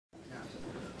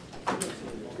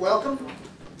Welcome.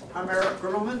 I'm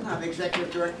Ruben. I'm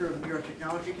Executive Director of the New York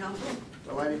Technology Council.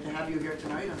 Delighted to have you here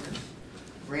tonight on this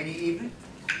rainy evening.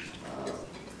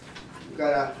 We've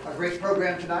got a great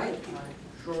program tonight.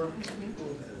 I'm sure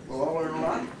we'll all learn a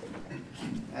lot.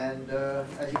 And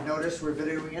as you've noticed, we're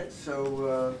videoing it,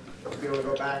 so you'll be able to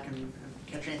go back and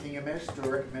catch anything you missed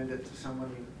or recommend it to someone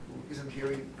who isn't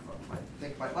here you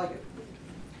might like it.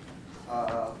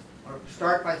 I'll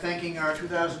start by thanking our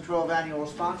 2012 annual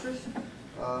sponsors.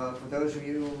 For those of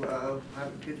you who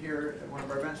haven't been here at one of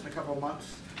our events in a couple of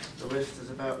months, the list is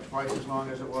about twice as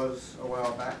long as it was a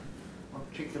while back. I'll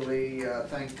particularly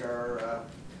thank our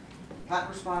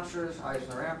platinum sponsors,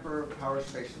 Eisner-Amper, Power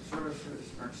Space and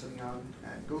Services, Ernst & Young,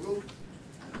 and Google.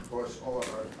 And of course, all of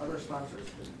our other sponsors.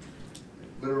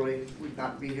 Literally, we'd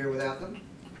not be here without them.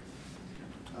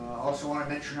 Also want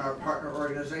to mention our partner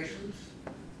organizations.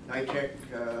 NITEC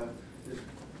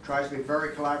tries to be very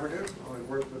collaborative. We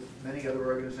work with many other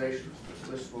organizations. This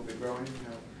list will be growing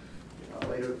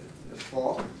later this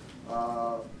fall.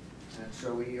 And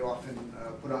so we often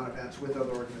put on events with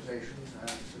other organizations, and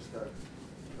this is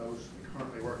those we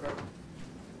currently work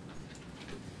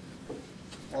with.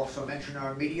 Also mention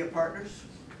our media partners.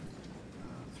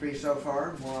 3 so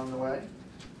far, more on the way.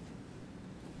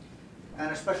 And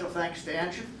a special thanks to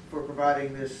Anchin for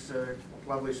providing this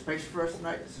lovely space for us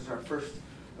tonight. This is our first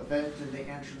event in the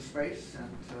Anchin space, and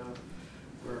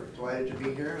we're delighted to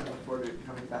be here and look forward to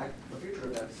coming back for future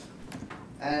events.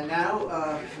 And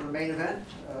now for the main event,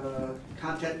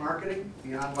 content marketing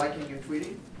beyond liking and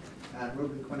tweeting. And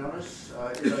Ruben Quinones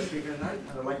is our speaker tonight,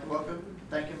 and I'd like to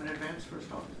thank him in advance for his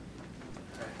talk.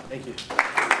 All right, thank you.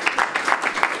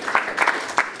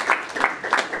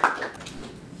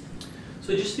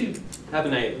 So just to have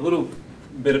a little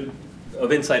bit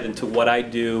of insight into what I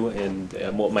do and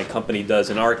what my company does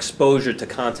and our exposure to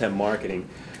content marketing.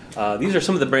 These are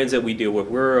some of the brands that we deal with.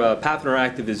 Path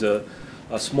Interactive is a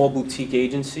small boutique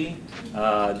agency,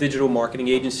 digital marketing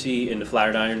agency in the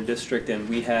Flatiron District, and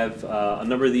we have a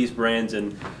number of these brands,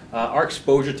 and our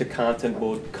exposure to content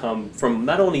will come from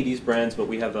not only these brands, but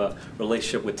we have a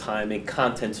relationship with Time and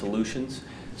Content Solutions.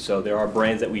 So there are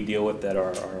brands that we deal with that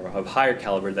are of higher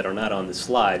caliber that are not on the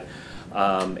slide.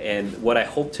 And what I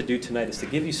hope to do tonight is to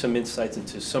give you some insights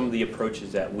into some of the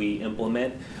approaches that we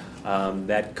implement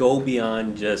that go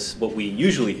beyond just what we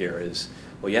usually hear is,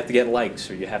 well, you have to get likes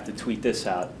or you have to tweet this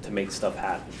out to make stuff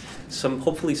happen.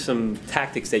 Hopefully some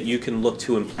tactics that you can look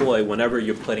to employ whenever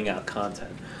you're putting out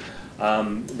content.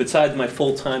 Besides my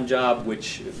full-time job,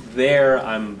 which there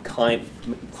I'm client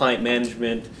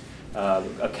management,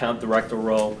 account director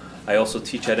role. I also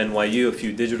teach at NYU a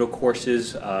few digital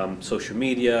courses, social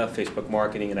media, Facebook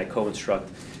marketing, and I co-instruct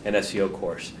an SEO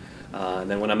course. And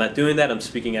then when I'm not doing that, I'm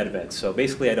speaking at events. So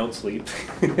basically I don't sleep.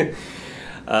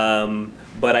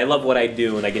 But I love what I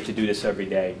do, and I get to do this every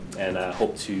day, and I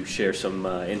hope to share some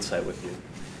insight with you.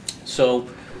 So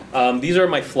these are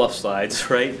my fluff slides,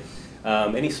 right?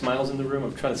 Any smiles in the room?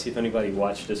 I'm trying to see if anybody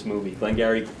watched this movie,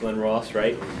 Glengarry Glen Ross,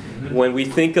 right? When we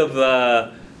think of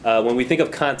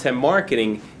content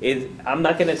marketing, I'm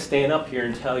not going to stand up here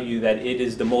and tell you that it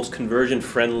is the most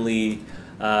conversion-friendly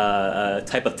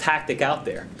type of tactic out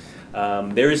there.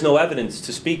 There is no evidence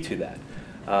to speak to that.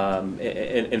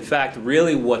 In fact,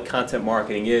 really what content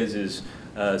marketing is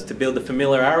to build the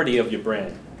familiarity of your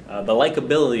brand, the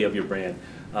likability of your brand,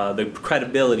 the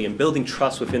credibility, and building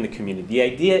trust within the community. The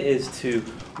idea is to,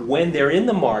 when they're in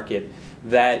the market,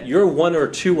 that you're 1 or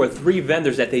 2 or 3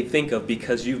 vendors that they think of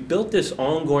because you've built this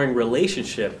ongoing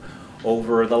relationship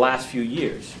over the last few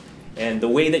years. And the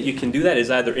way that you can do that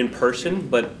is either in person,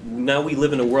 but now we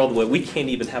live in a world where we can't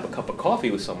even have a cup of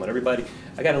coffee with someone. I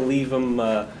got to leave them,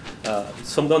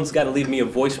 someone's got to leave me a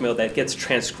voicemail that gets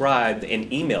transcribed and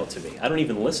emailed to me. I don't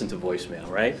even listen to voicemail,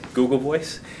 right? Google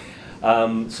Voice.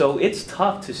 So it's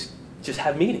tough to just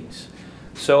have meetings.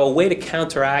 So a way to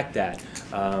counteract that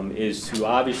is to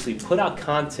obviously put out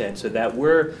content so that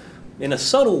we're, in a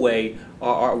subtle way,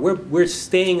 we're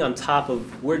staying on top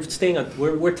of, we're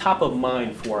top of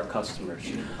mind for our customers.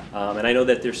 And I know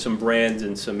that there's some brands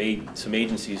and some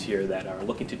agencies here that are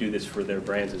looking to do this for their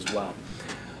brands as well.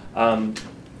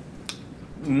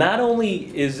 Not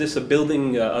only is this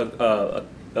a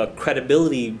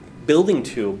credibility building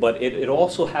tool, but it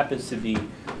also happens to be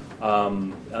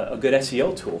a good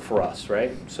SEO tool for us,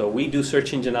 right? So we do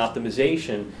search engine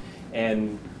optimization,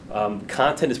 and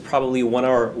content is probably one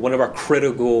of our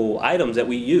critical items that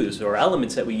we use, or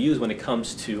elements that we use when it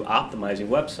comes to optimizing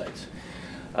websites.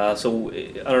 So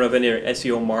I don't know if any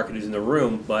SEO marketers in the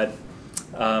room, but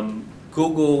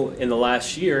Google in the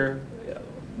last year,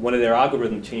 one of their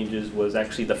algorithm changes was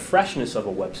actually the freshness of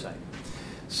a website.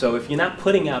 So if you're not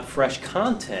putting out fresh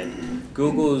content,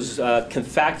 Google's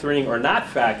factoring or not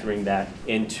factoring that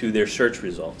into their search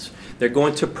results. They're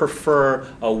going to prefer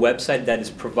a website that is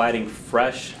providing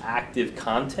fresh, active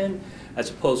content as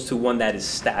opposed to one that is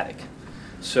static.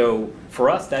 So for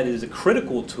us, that is a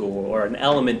critical tool or an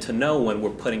element to know when we're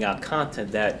putting out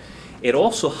content, that it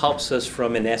also helps us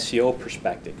from an SEO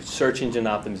perspective, search engine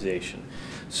optimization.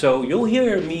 So you'll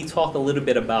hear me talk a little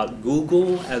bit about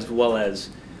Google as well as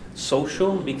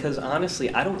social, because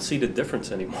honestly, I don't see the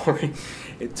difference anymore.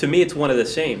 To me, it's one of the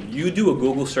same. You do a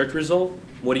Google search result,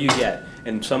 what do you get?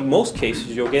 In most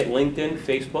cases, you'll get LinkedIn,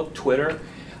 Facebook, Twitter.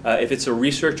 If it's a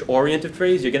research-oriented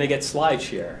phrase, you're going to get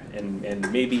SlideShare and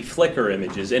maybe Flickr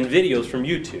images and videos from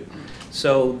YouTube.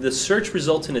 So the search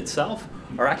results in itself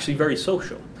are actually very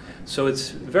social. So it's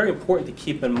very important to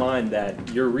keep in mind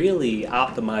that you're really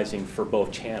optimizing for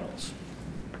both channels.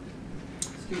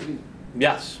 Excuse me.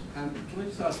 Yes. Can I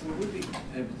just ask, will we be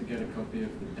able to get a copy of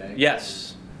the deck?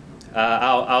 Yes.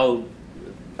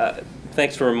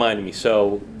 Thanks for reminding me.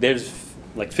 So there's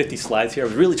like 50 slides here. I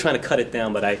was really trying to cut it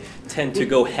down, but I tend to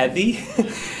go heavy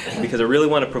because I really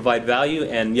want to provide value.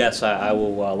 And yes, I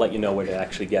will let you know where to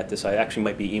actually get this. I actually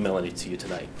might be emailing it to you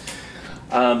tonight.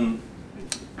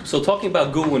 So talking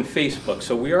about Google and Facebook,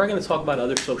 so we are going to talk about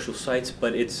other social sites,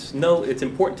 but it's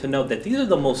important to note that these are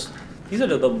the most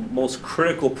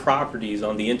critical properties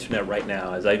on the internet right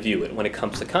now, as I view it, when it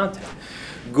comes to content.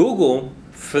 Google,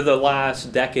 for the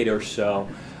last decade or so,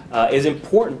 is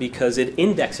important because it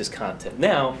indexes content.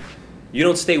 Now, you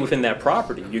don't stay within that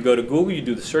property. You go to Google, you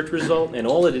do the search result, and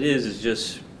all it is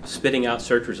just spitting out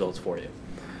search results for you.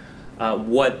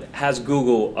 What has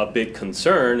Google a big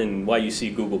concern, and why you see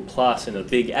Google Plus and a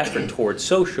big effort towards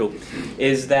social,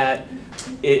 is that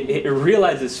it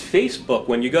realizes Facebook,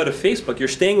 when you go to Facebook, you're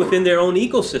staying within their own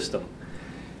ecosystem.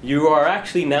 You are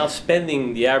actually now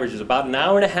spending, the average is about an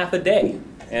hour and a half a day.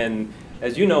 And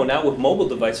as you know, now with mobile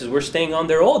devices, we're staying on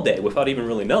there all day without even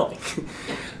really knowing.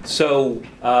 So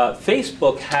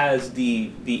Facebook has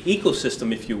the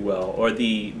ecosystem, if you will, or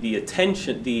the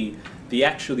attention, the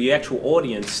actual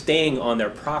audience staying on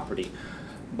their property.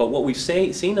 But what we've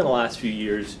seen in the last few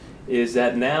years is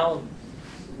that now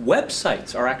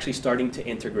websites are actually starting to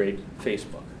integrate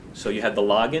Facebook. So you have the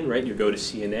login, right? You go to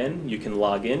CNN, you can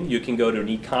log in. You can go to an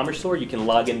e-commerce store, you can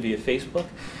log in via Facebook.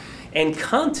 And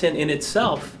content in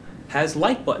itself has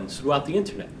like buttons throughout the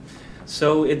internet.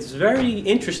 So it's very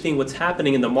interesting what's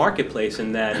happening in the marketplace,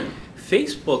 in that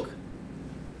Facebook,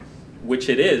 which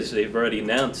it is, they've already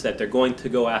announced that they're going to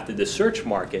go after the search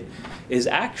market, has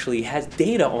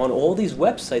data on all these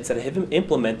websites that have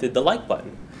implemented the like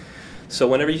button. So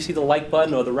whenever you see the like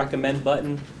button or the recommend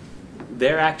button,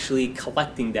 they're actually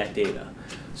collecting that data.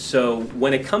 So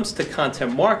when it comes to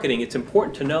content marketing, it's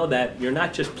important to know that you're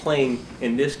not just playing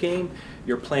in this game,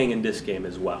 you're playing in this game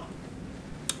as well.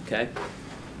 Okay?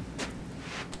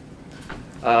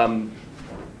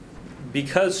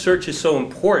 Because search is so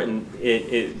important,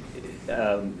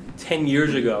 10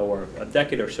 years ago or a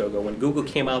decade or so ago, when Google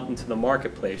came out into the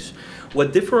marketplace,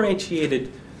 what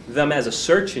differentiated them as a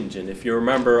search engine, if you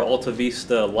remember Alta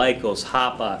Vista, Lycos,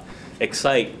 Hotbot,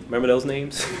 Excite, remember those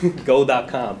names?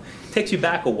 Go.com. Takes you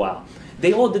back a while.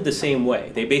 They all did the same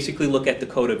way. They basically look at the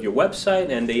code of your website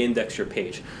and they index your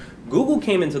page. Google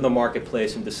came into the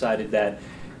marketplace and decided that,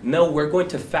 no, we're going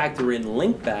to factor in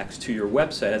link backs to your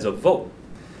website as a vote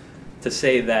to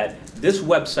say that this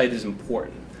website is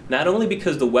important. Not only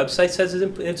because the website says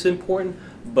it's important,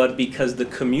 but because the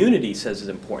community says it's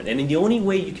important. And the only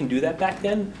way you can do that back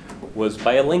then was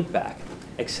by a link back.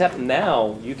 Except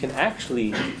now you can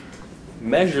actually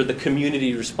measure the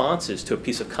community responses to a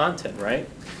piece of content, right?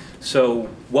 So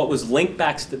what was link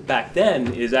backs back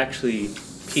then is actually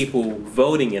people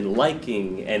voting and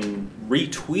liking and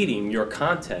retweeting your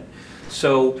content.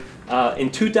 So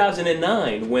in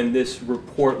 2009, when this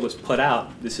report was put out,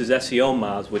 this is SEO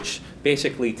Moz, which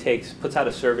basically puts out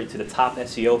a survey to the top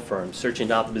SEO firms, search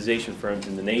engine optimization firms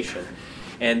in the nation.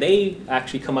 And they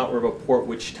actually come out with a report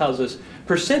which tells us,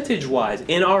 percentage-wise,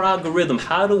 in our algorithm,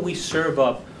 how do we serve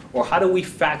up, or how do we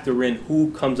factor in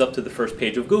who comes up to the first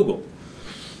page of Google?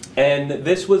 And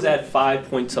this was at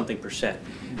 5-point-something%.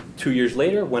 2 years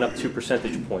later, went up 2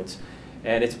 percentage points.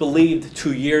 And it's believed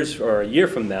 2 years or a year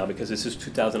from now, because this is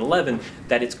 2011,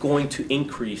 that it's going to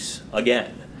increase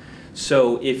again.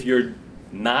 So if you're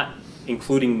not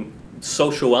including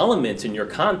social elements in your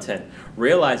content,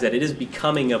 realize that it is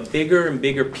becoming a bigger and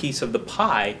bigger piece of the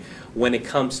pie when it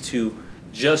comes to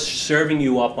just serving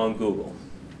you up on Google.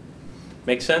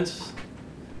 Make sense?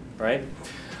 Right?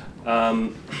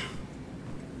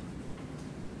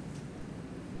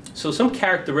 So some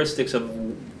characteristics of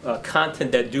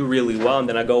content that do really well, and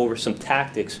then I go over some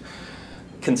tactics.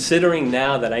 Considering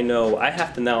now that I know I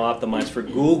have to now optimize for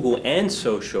Google and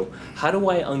social, how do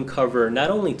I uncover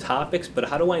not only topics, but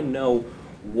how do I know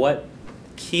what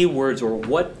keywords or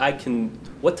what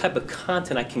type of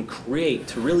content I can create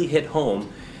to really hit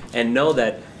home, and know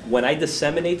that when I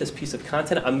disseminate this piece of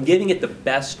content, I'm giving it the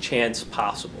best chance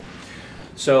possible.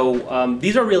 So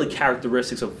these are really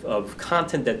characteristics of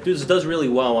content that does really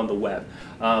well on the web.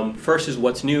 First is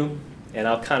what's new. And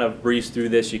I'll kind of breeze through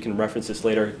this. You can reference this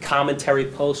later. Commentary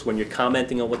posts, when you're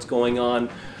commenting on what's going on,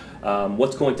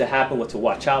 what's going to happen, what to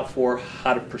watch out for,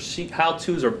 how to proceed.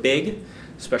 How-tos are big,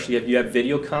 especially if you have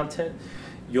video content.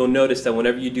 You'll notice that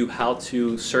whenever you do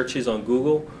how-to searches on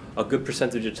Google, a good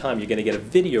percentage of the time you're going to get a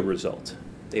video result.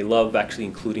 They love actually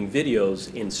including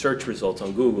videos in search results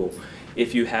on Google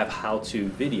if you have how-to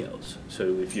videos.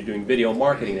 So if you're doing video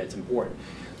marketing, that's important.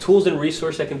 Tools and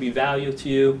resources that can be valuable to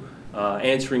you.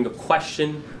 Answering a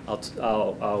question,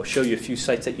 I'll show you a few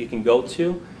sites that you can go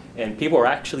to, and people are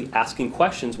actually asking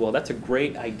questions. Well, that's a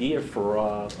great idea for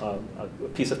a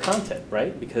piece of content,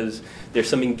 right? Because there's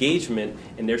some engagement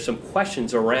and there's some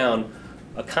questions around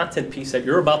a content piece that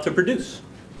you're about to produce.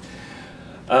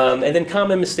 And then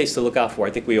common mistakes to look out for. I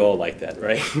think we all like that,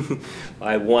 right?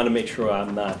 I want to make sure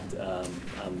I'm not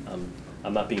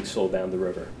being sold down the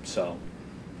river. So.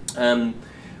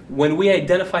 When we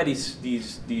identify these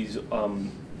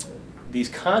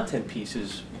content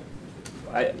pieces,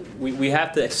 we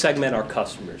have to segment our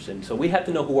customers, and so we have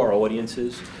to know who our audience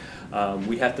is.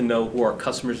 We have to know who our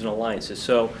customers and alliances.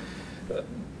 So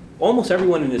almost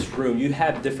everyone in this room, you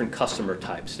have different customer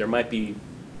types. There might be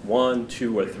 1,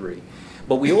 2, or 3.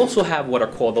 But we also have what are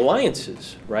called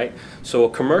alliances, right? So a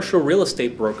commercial real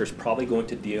estate broker is probably going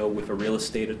to deal with a real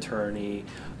estate attorney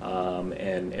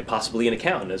and possibly an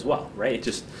accountant as well, right? It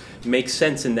just makes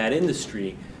sense in that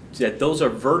industry that those are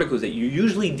verticals that you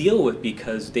usually deal with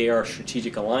because they are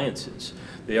strategic alliances.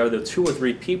 They are the 2 or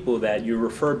 3 people that you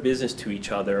refer business to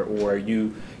each other, or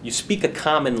you speak a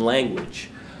common language.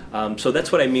 So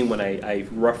that's what I mean when I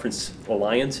reference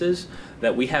alliances,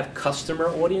 that we have customer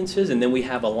audiences and then we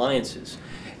have alliances.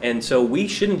 And so we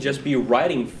shouldn't just be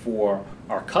writing for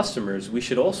our customers, we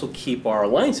should also keep our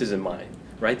alliances in mind,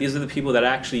 right? These are the people that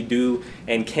actually do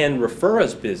and can refer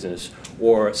us business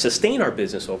or sustain our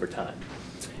business over time.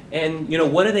 And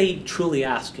what are they truly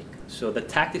asking? So the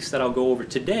tactics that I'll go over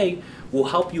today will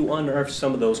help you unearth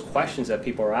some of those questions that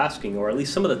people are asking, or at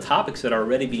least some of the topics that are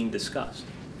already being discussed.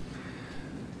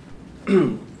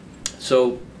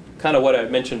 So kind of what I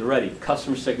mentioned already,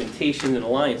 customer segmentation and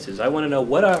alliances. I want to know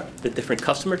what are the different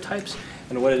customer types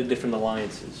and what are the different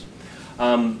alliances.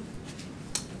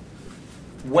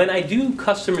 When I do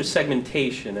customer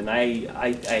segmentation and I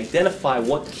identify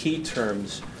what key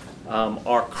terms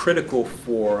are critical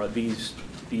for these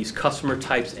customer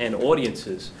types and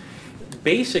audiences,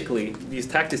 basically these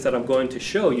tactics that I'm going to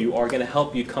show you are going to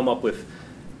help you come up with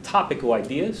topical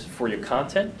ideas for your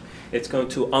content. It's going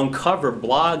to uncover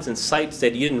blogs and sites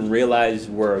that you didn't realize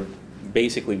were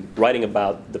basically writing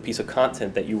about the piece of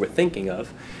content that you were thinking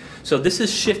of. So this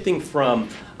is shifting from,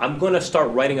 I'm going to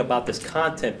start writing about this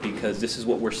content because this is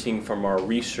what we're seeing from our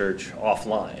research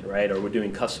offline, right? Or we're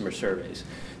doing customer surveys.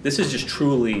 This is just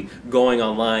truly going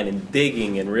online and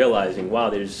digging and realizing, wow,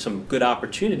 there's some good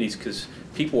opportunities because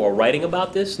people are writing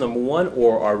about this, number one,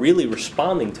 or are really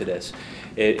responding to this.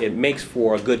 It makes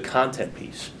for a good content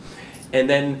piece. And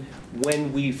then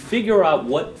when we figure out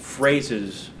what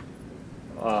phrases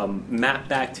map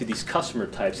back to these customer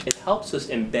types, it helps us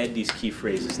embed these key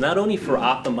phrases, not only for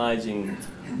optimizing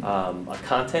a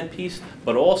content piece,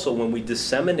 but also when we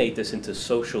disseminate this into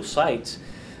social sites,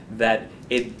 that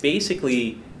it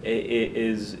basically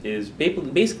is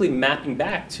basically mapping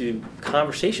back to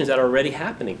conversations that are already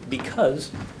happening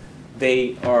because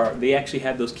they actually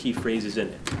have those key phrases in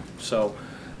it. So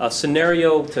a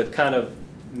scenario to kind of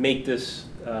make this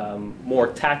more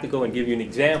tactical and give you an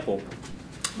example.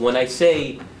 When I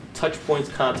say touch points,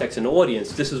 context, and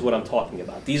audience, this is what I'm talking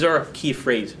about. These are key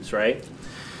phrases, right?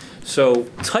 So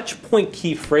touch point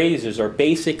key phrases are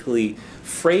basically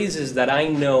phrases that I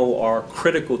know are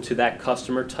critical to that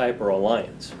customer type or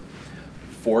alliance.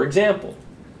 For example,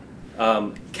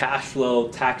 cash flow,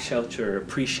 tax shelter,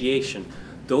 appreciation.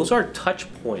 Those are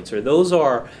touch points, or those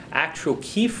are actual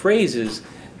key phrases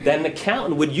that an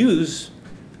accountant would use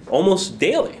almost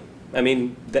daily. I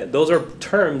mean, those are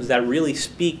terms that really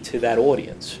speak to that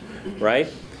audience,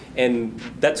 right? And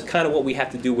that's kind of what we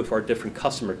have to do with our different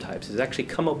customer types, is actually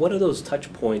come up, what are those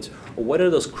touch points, or what are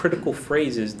those critical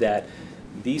phrases that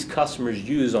these customers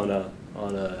use on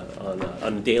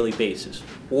a daily basis,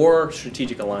 or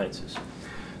strategic alliances.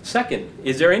 Second,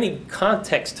 is there any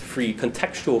context-free,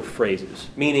 contextual phrases?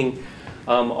 Meaning,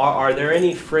 are there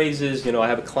any phrases, I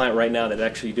have a client right now that's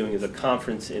actually doing a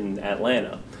conference in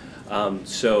Atlanta.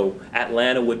 So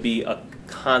Atlanta would be a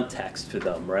context for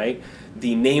them, right?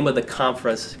 The name of the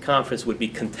conference would be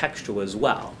contextual as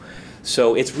well.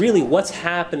 So it's really what's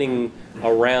happening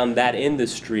around that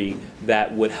industry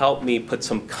that would help me put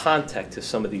some context to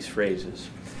some of these phrases.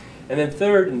 And then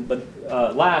third, but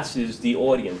last, is the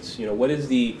audience. What is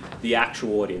the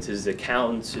actual audience? Is it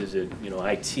accountants? Is it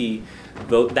IT?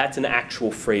 That's an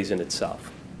actual phrase in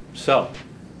itself. So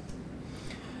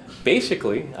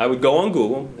basically, I would go on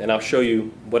Google, and I'll show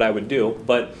you what I would do.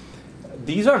 But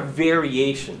these are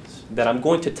variations that I'm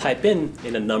going to type in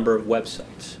a number of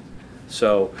websites.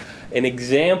 So an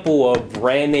example of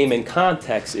brand name and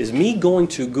context is me going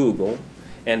to Google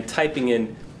and typing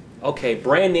in, okay,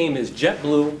 brand name is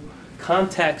JetBlue.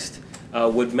 Context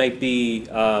might be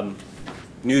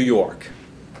New York.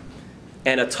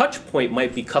 And a touch point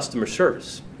might be customer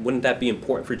service. Wouldn't that be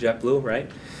important for JetBlue, right?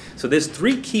 So there's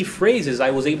 3 key phrases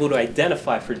I was able to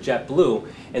identify for JetBlue.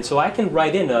 And so I can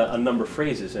write in a number of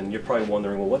phrases. And you're probably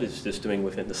wondering, well, what is this doing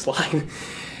within the slide?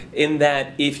 In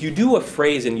that if you do a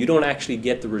phrase and you don't actually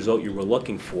get the result you were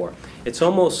looking for, it's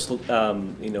almost,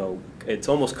 it's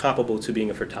almost comparable to being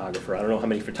a photographer. I don't know how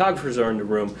many photographers are in the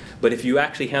room, but if you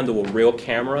actually handle a real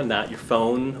camera, not your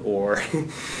phone or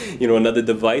another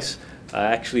device.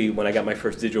 Actually, when I got my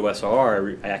first digital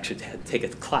SLR, I actually had to take a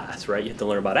class, right? You have to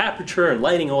learn about aperture and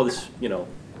lighting, all this,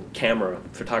 camera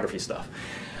photography stuff.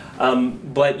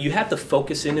 But you have to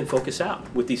focus in and focus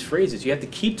out with these phrases. You have to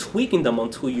keep tweaking them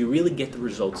until you really get the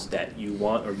results that you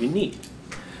want or you need.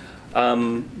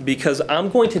 Because I'm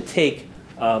going to take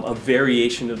a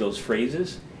variation of those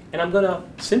phrases, and I'm going to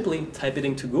simply type it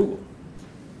into Google,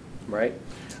 right?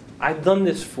 I've done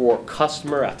this for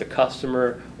customer after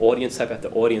customer, audience type after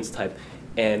audience type,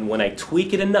 and when I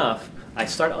tweak it enough, I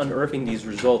start unearthing these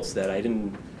results that I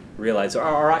didn't realize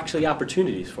are actually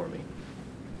opportunities for me.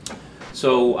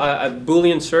 So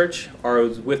Boolean search are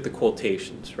with the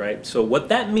quotations, right? So what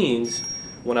that means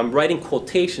when I'm writing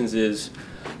quotations is,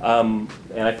 and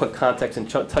I put context and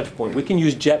touch point, we can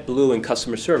use JetBlue and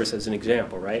customer service as an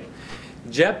example, right?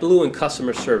 JetBlue and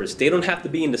customer service, they don't have to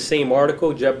be in the same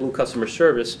article, JetBlue customer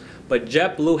service, but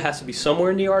JetBlue has to be somewhere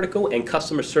in the article and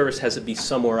customer service has to be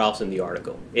somewhere else in the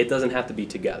article. It doesn't have to be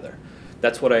together.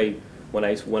 That's what when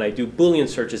I do Boolean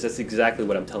searches, that's exactly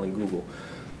what I'm telling Google.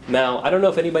 Now, I don't know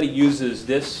if anybody uses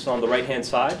this on the right-hand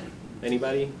side.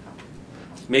 Anybody?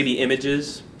 Maybe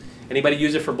images. Anybody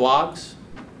use it for blogs?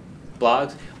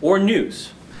 Blogs? Or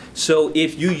news. So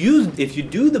if you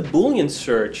do the Boolean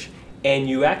search and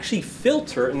you actually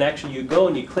filter, and actually you go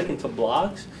and you click into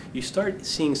blogs, you start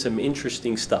seeing some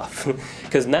interesting stuff.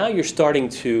 Because now you're starting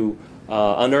to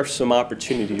unearth some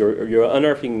opportunity, or you're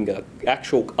unearthing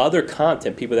actual other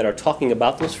content, people that are talking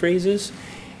about those phrases,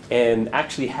 and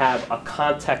actually have a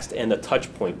context and a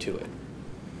touch point to it.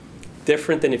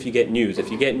 Different than if you get news.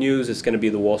 If you get news, it's going to be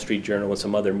the Wall Street Journal and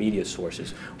some other media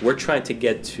sources. We're trying to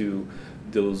get to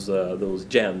those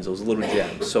gems, those little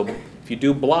gems. So if you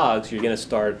do blogs, you're going to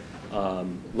start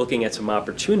looking at some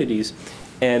opportunities,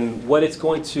 and what it's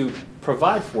going to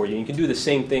provide for you. You can do the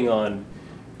same thing on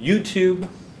YouTube,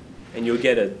 and you'll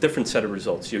get a different set of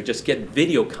results. You'll just get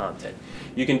video content.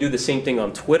 You can do the same thing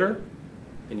on Twitter,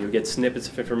 and you'll get snippets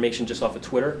of information just off of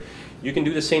Twitter. You can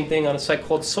do the same thing on a site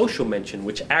called Social Mention,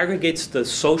 which aggregates the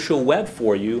social web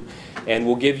for you and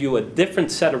will give you a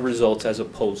different set of results as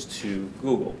opposed to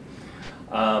Google.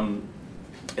 And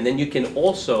then you can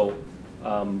also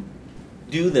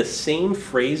do the same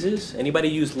phrases. Anybody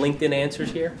use LinkedIn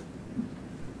Answers here?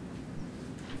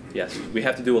 Yes, we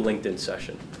have to do a LinkedIn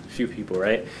session. A few people,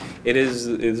 right? It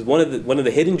is one of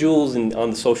the hidden jewels on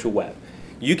the social web.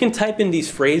 You can type in these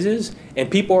phrases,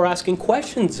 and people are asking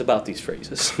questions about these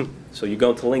phrases. So you go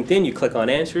into LinkedIn, you click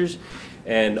on Answers,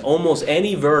 and almost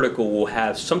any vertical will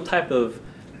have some type of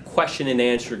question and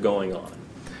answer going on.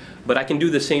 But I can do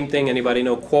the same thing. Anybody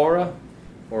know Quora,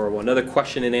 or another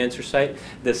question and answer site?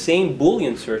 The same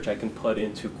Boolean search I can put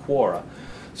into Quora.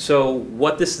 So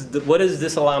what does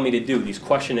this allow me to do, these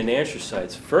question and answer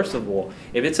sites? First of all,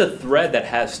 if it's a thread that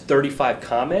has 35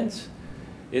 comments,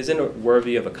 isn't it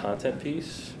worthy of a content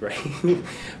piece, right?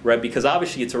 Right, because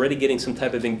obviously it's already getting some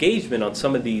type of engagement on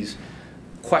some of these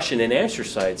question and answer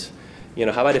sites. You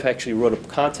know, how about if I actually wrote a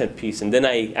content piece and then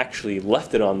I actually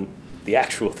left it on the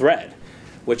actual thread,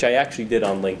 which I actually did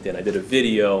on LinkedIn. I did a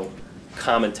video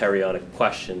commentary on a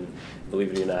question.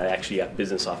 Believe it or not, I actually got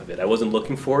business off of it. I wasn't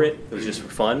looking for it. It was just for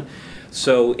fun.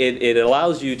 So it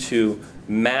allows you to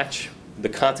match the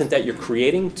content that you're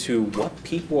creating to what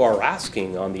people are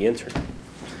asking on the internet.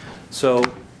 So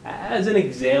as an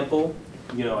example,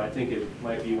 I think it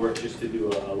might be worth just to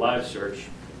do a live search.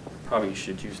 Probably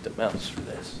should use the mouse for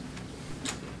this.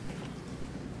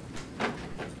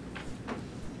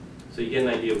 So you get an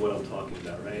idea of what I'm talking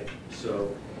about, right?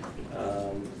 So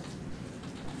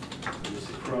this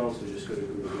is Chrome, so just go to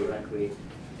Google directly.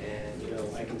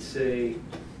 And I can say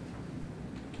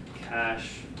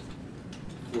cash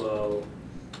flow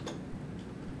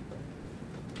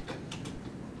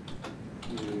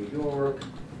New York,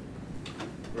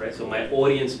 right? So my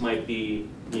audience might be,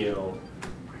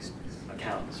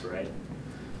 accountants, right?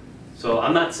 So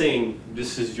I'm not saying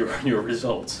this is your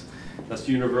results. That's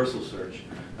the universal search.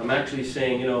 I'm actually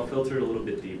saying, filter it a little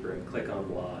bit deeper and click on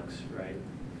blogs, right?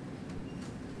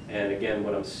 And again,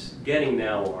 what I'm getting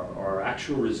now are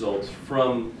actual results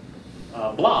from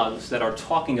blogs that are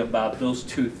talking about those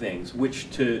two things, which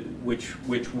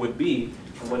would be,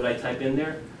 what did I type in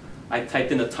there? I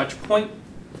typed in a touch point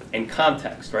and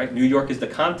context, right? New York is the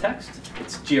context,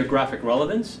 it's geographic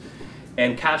relevance,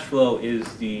 and cash flow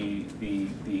is the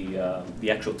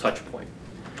actual touch point.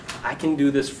 I can do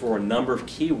this for a number of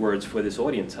keywords for this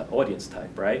audience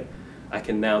type, right? I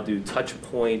can now do touch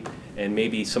point and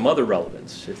maybe some other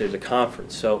relevance if there's a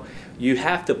conference. So you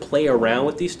have to play around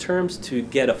with these terms to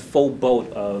get a full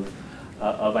boat of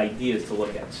ideas to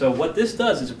look at. So what this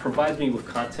does is it provides me with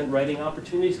content writing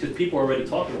opportunities because people are already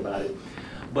talking about it.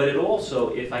 But it also,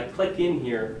 if I click in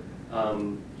here,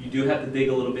 you do have to dig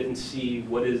a little bit and see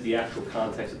what is the actual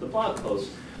context of the blog post.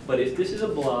 But if this is a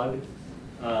blog,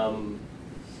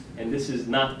 and this is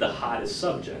not the hottest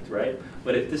subject, right?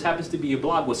 But if this happens to be a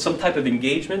blog with some type of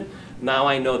engagement, now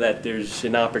I know that there's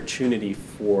an opportunity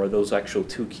for those actual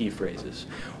two key phrases.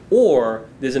 Or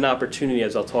there's an opportunity,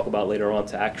 as I'll talk about later on,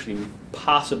 to actually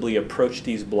possibly approach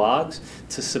these blogs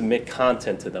to submit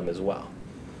content to them as well,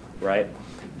 right?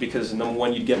 Because number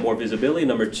one, you'd get more visibility.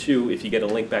 Number two, if you get a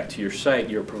link back to your site,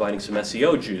 you're providing some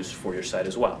SEO juice for your site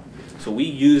as well. So we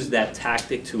use that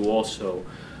tactic to also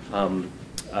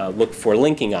look for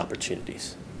linking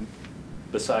opportunities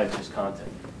besides just content.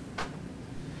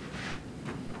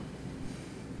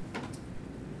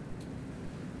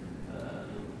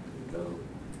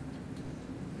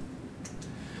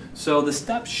 So the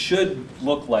steps should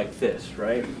look like this,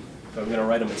 right? So I'm going to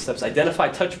write them in steps. Identify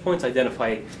touch points,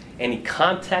 identify any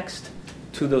context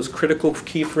to those critical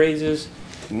key phrases,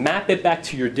 map it back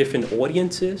to your different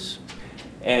audiences,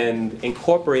 and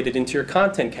incorporate it into your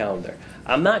content calendar.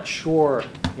 I'm not sure,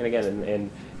 and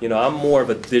again, I'm more of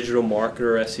a digital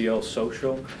marketer, SEO,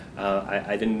 social.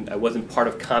 I wasn't part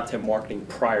of content marketing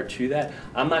prior to that.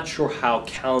 I'm not sure how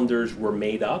calendars were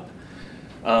made up.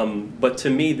 But to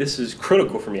me, this is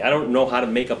critical for me. I don't know how to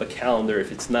make up a calendar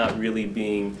if it's not really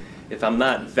if I'm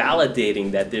not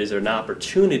validating that there's an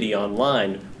opportunity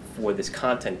online for this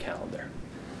content calendar.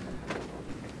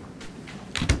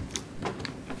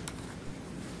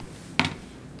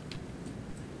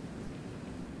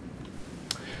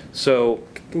 So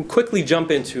quickly jump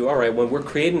into, all right, when we're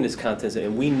creating this content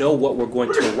and we know what we're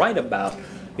going to write about,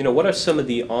 what are some of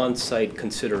the on-site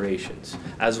considerations,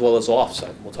 as well as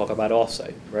off-site? We'll talk about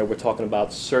off-site, right? We're talking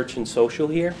about search and social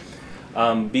here.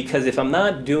 Because if I'm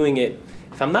not doing it,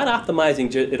 if I'm not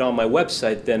optimizing it on my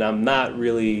website, then I'm not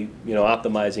really,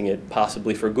 optimizing it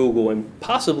possibly for Google and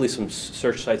possibly some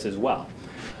search sites as well.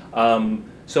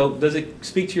 So does it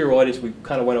speak to your audience? We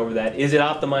kind of went over that. Is it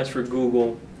optimized for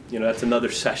Google? That's another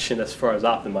session as far as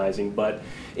optimizing. But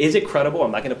is it credible?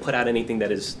 I'm not going to put out anything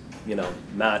that is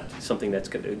not something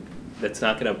that's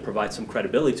not going to provide some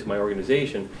credibility to my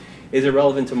organization. Is it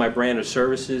relevant to my brand or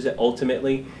services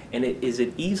ultimately? And is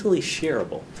it easily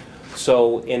shareable?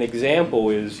 So an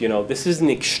example is, this is an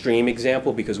extreme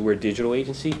example because we're a digital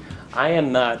agency. I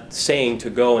am not saying to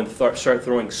go and start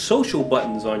throwing social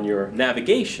buttons on your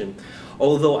navigation,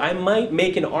 although I might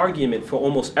make an argument for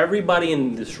almost everybody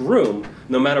in this room,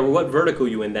 no matter what vertical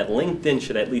you're in, that LinkedIn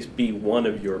should at least be one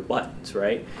of your buttons,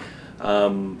 right?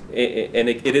 And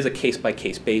it is a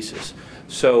case-by-case basis.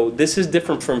 So this is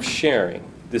different from sharing.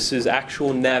 This is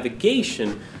actual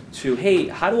navigation to, hey,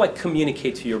 how do I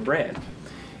communicate to your brand?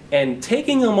 And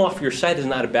taking them off your site is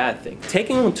not a bad thing.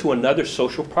 Taking them to another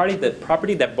social property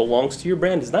that belongs to your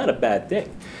brand is not a bad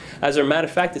thing. As a matter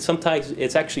of fact, sometimes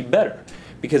it's actually better.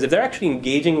 Because if they're actually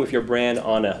engaging with your brand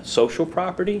on a social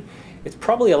property, it's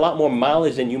probably a lot more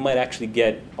mileage than you might actually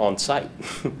get on site,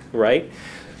 right?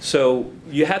 So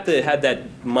you have to have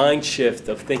that mind shift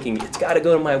of thinking, it's got to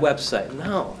go to my website.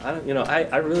 No,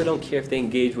 I really don't care if they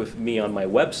engage with me on my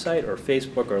website or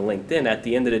Facebook or LinkedIn. At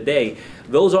the end of the day,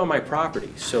 those are my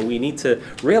properties. So we need to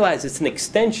realize it's an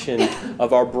extension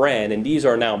of our brand, and these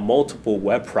are now multiple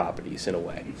web properties in a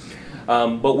way.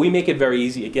 But we make it very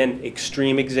easy. Again,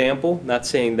 extreme example, not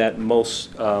saying that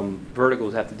most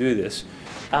verticals have to do this.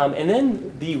 And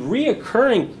then the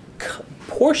reoccurring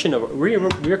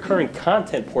reoccurring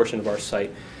content portion of our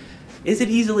site, is it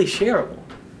easily shareable?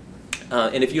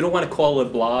 And if you don't want to call it a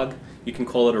blog, you can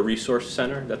call it a resource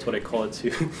center. That's what I call it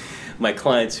to my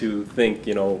clients who think,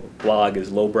 you know, blog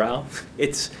is lowbrow.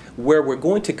 It's where we're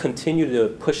going to continue to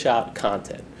push out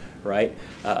content, right?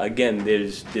 Again,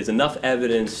 there's enough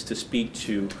evidence to speak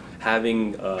to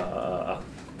having a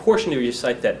portion of your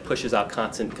site that pushes out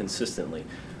content consistently.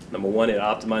 Number one, it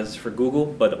optimizes for Google,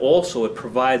 but also it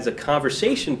provides a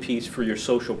conversation piece for your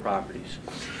social properties.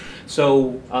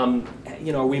 So,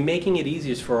 you know, are we making it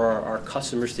easier for our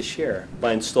customers to share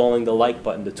by installing the like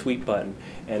button, the tweet button,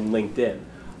 and LinkedIn,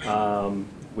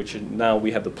 which now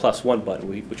we have the +1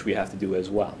 button, which we have to do as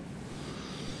well.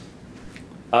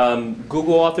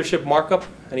 Google authorship markup,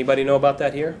 anybody know about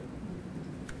that here?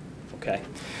 Okay,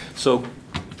 so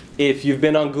if you've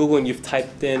been on Google and you've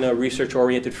typed in a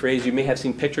research-oriented phrase, you may have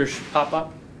seen pictures pop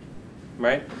up,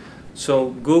 right? So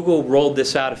Google rolled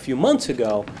this out a few months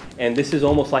ago, and this is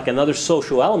almost like another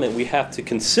social element we have to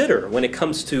consider when it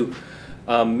comes to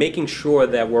making sure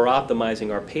that we're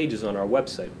optimizing our pages on our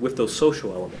website with those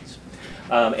social elements.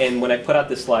 And when I put out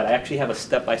this slide, I actually have a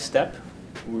step-by-step.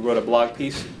 We wrote a blog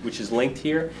piece, which is linked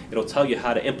here. It'll tell you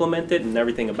how to implement it and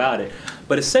everything about it.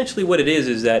 But essentially what it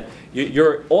is that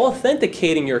you're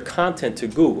authenticating your content to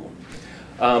Google.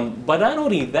 But not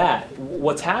only that,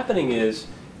 what's happening is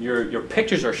your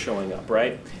pictures are showing up,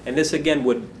 right? And this again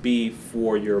would be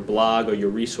for your blog or your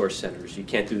resource centers. You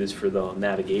can't do this for the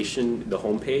navigation, the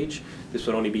home page. This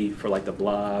would only be for like the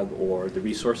blog or the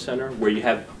resource center where you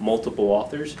have multiple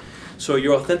authors. So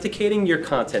you're authenticating your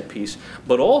content piece,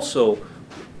 but also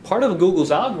part of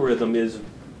Google's algorithm is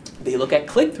they look at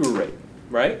click-through rate,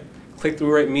 right?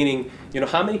 Click-through rate meaning, you know,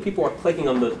 how many people are clicking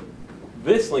on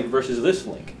this link versus this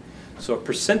link. So a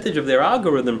percentage of their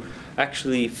algorithm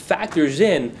actually factors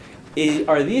in,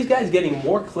 are these guys getting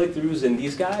more click-throughs than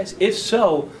these guys? If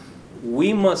so,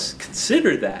 we must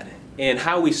consider that in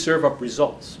how we serve up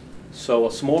results. So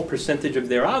a small percentage of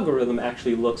their algorithm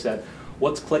actually looks at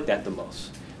what's clicked at the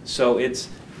most. So it's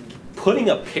putting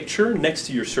a picture next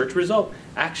to your search result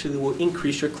actually will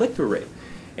increase your click-through rate.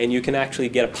 And you can actually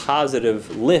get a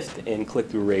positive lift in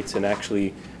click-through rates and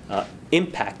actually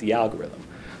impact the algorithm.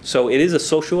 So it is a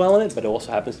social element, but it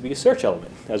also happens to be a search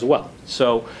element as well.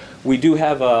 So we do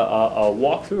have a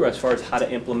walkthrough as far as how to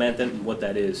implement it and what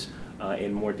that is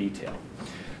in more detail.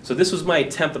 So this was my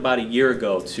attempt about a year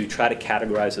ago to try to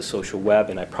categorize the social web,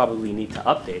 and I probably need to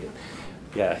update it.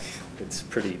 Yeah, it's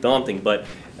pretty daunting, but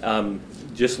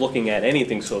just looking at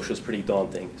anything social is pretty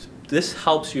daunting. This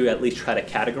helps you at least try to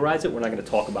categorize it. We're not going to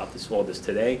talk about all this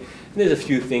today. And there's a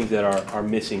few things that are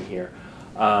missing here.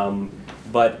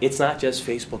 But it's not just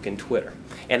Facebook and Twitter.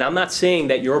 And I'm not saying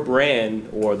that your brand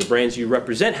or the brands you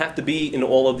represent have to be in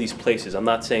all of these places. I'm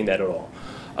not saying that at all.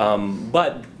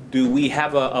 But do we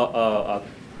have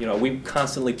you know, are we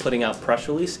constantly putting out press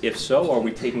release? If so, are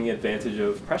we taking advantage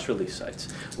of press release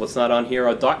sites? What's not on here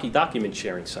are document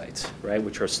sharing sites, right,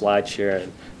 which are SlideShare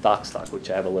and DocStock, which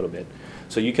I have a little bit.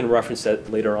 So you can reference that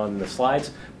later on in the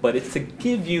slides, but it's to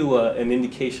give you an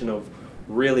indication of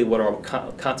really what our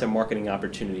content marketing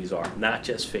opportunities are, not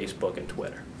just Facebook and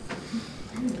Twitter.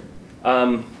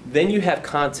 Then you have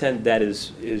content that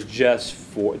is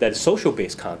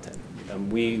social-based content.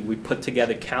 We put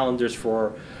together calendars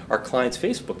for our clients'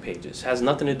 Facebook pages. It has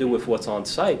nothing to do with what's on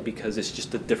site because it's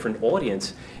just a different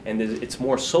audience and it's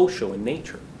more social in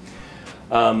nature.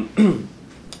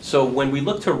 So when we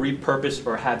look to repurpose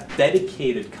or have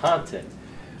dedicated content,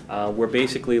 we're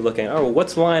basically looking at, oh, well,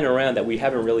 what's lying around that we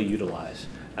haven't really utilized?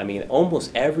 I mean,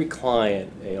 almost every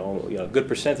client, you know, a good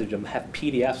percentage of them have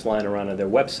PDFs lying around on their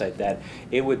website that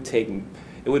it would take,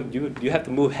 you have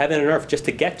to move heaven and earth just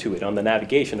to get to it on the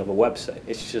navigation of a website.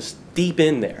 It's just deep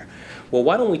in there. Well,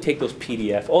 why don't we take those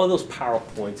PDF, all those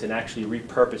PowerPoints, and actually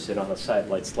repurpose it on a site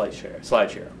like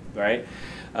SlideShare, right?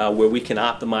 Where we can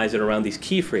optimize it around these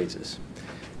key phrases.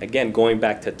 Again, going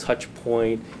back to touch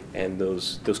point and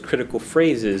those critical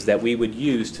phrases that we would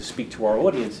use to speak to our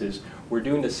audiences, we're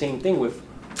doing the same thing with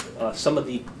some of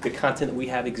the content that we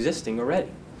have existing already.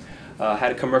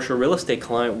 Had a commercial real estate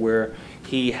client where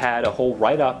he had a whole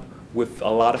write-up with a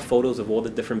lot of photos of all the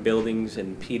different buildings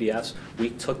and PDFs.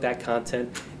 We took that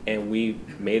content and we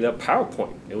made a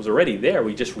PowerPoint. It was already there.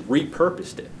 We just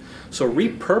repurposed it. So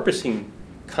repurposing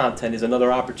content is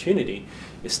another opportunity.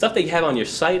 It's stuff that you have on your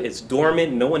site. It's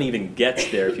dormant. No one even gets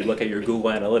there if you look at your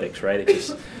Google Analytics, right? It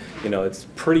just, you know, it's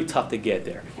pretty tough to get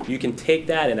there. You can take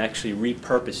that and actually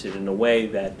repurpose it in a way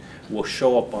that will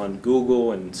show up on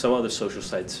Google and some other social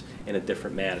sites in a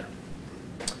different manner.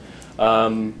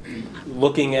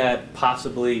 Looking at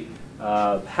possibly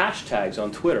hashtags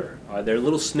on Twitter. Are there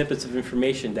little snippets of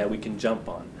information that we can jump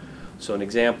on? So an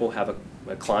example, have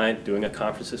a client doing a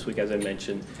conference this week, as I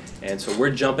mentioned, and so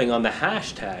we're jumping on the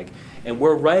hashtag, and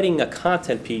we're writing a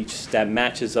content piece that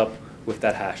matches up with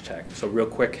that hashtag. So real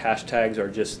quick, hashtags are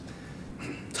just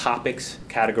topics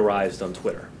categorized on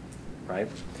Twitter, right?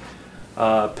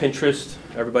 Pinterest,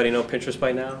 everybody know Pinterest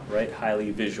by now, right?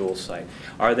 Highly visual site.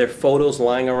 Are there photos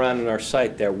lying around on our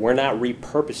site that we're not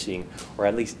repurposing or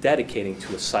at least dedicating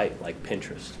to a site like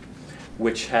Pinterest,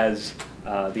 which has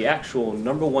the actual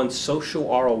 #1 social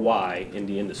ROI in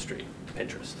the industry,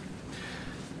 Pinterest?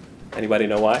 Anybody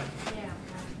know why?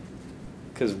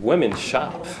 Because women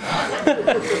shop.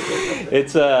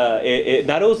 It's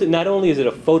not only is it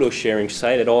a photo sharing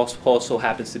site, it also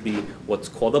happens to be what's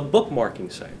called a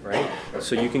bookmarking site, right?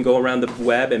 So you can go around the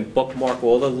web and bookmark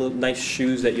all the little nice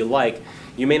shoes that you like.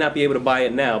 You may not be able to buy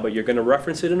it now, but you're going to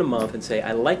reference it in a month and say,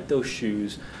 I like those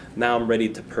shoes, now I'm ready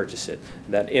to purchase it.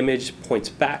 That image points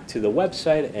back to the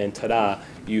website, and ta-da,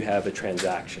 you have a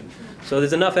transaction. So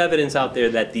there's enough evidence out there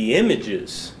that the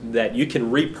images that you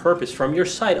can repurpose from your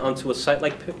site onto a site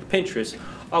like Pinterest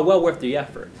are well worth the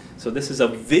effort. So this is a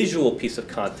visual piece of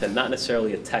content, not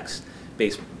necessarily a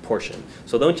text-based portion.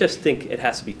 So don't just think it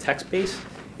has to be text-based.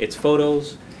 It's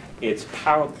photos, it's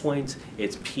PowerPoints,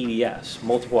 it's PDFs,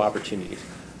 multiple opportunities.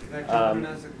 Can I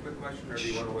ask a quick question, or do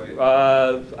you want to wait?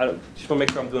 I just want to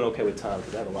make sure I'm doing okay with time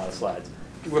because I have a lot of slides.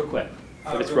 Real quick,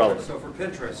 if it's relevant. So for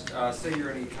Pinterest, say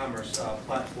you're an e-commerce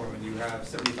platform and you have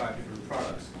 75 different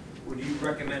products. Would you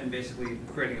recommend basically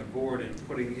creating a board and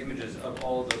putting images of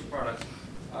all of those products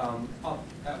up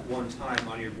at one time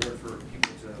on your board for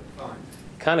people to find?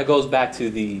 Kind of goes back to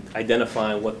the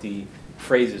identifying what the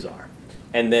phrases are.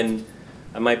 And then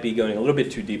I might be going a little bit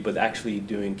too deep, but actually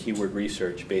doing keyword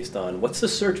research based on what's the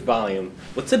search volume,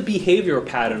 what's the behavioral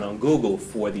pattern on Google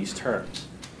for these terms.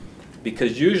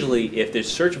 Because usually if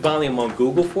there's search volume on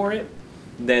Google for it,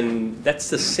 then that's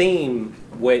the same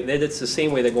way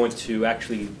they're going to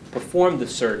actually perform the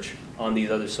search on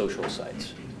these other social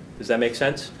sites. Does that make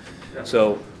sense? Yeah.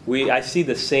 So I see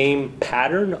the same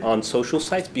pattern on social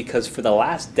sites because for the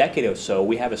last decade or so,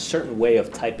 we have a certain way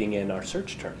of typing in our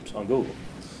search terms on Google.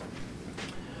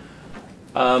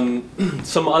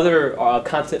 Some other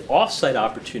content off-site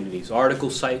opportunities, article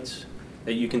sites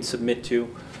that you can submit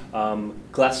to,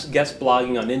 guest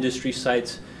blogging on industry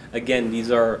sites. Again,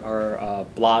 these are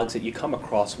blogs that you come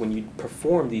across when you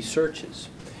perform these searches.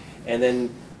 And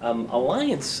then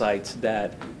alliance sites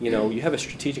that, you have a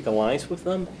strategic alliance with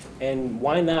them, and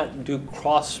why not do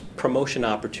cross-promotion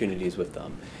opportunities with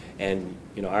them? And,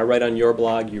 I write on your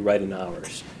blog, you write in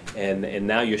ours. And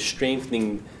now you're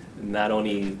strengthening not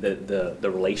only the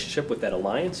relationship with that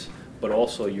alliance, but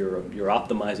also you're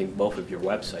optimizing both of your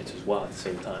websites as well at the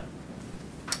same time.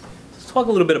 Let's talk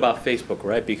a little bit about Facebook,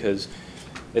 right? Because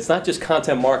it's not just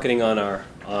content marketing on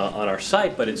our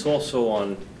site, but it's also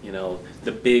on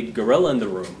the big gorilla in the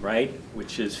room, right?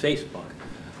 Which is Facebook.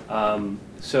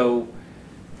 So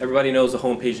everybody knows the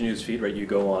homepage newsfeed, right? You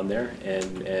go on there,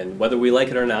 and whether we like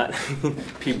it or not,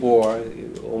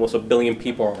 almost 1 billion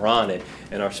people are on it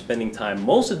and are spending time,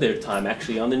 most of their time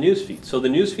actually on the newsfeed. So the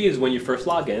newsfeed is when you first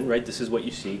log in, right? This is what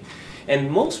you see. And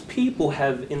most people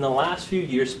have, in the last few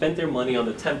years, spent their money on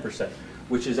the 10%,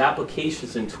 which is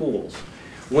applications and tools.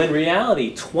 When in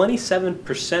reality,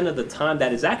 27% of the time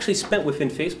that is actually spent within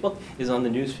Facebook is on the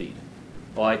newsfeed.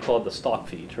 Well, I call it the stock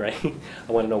feed, right?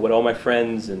 I want to know what all my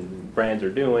friends and brands are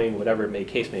doing, whatever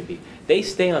case may be. They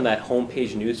stay on that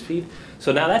homepage newsfeed.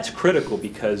 So now that's critical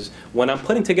because when I'm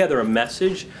putting together a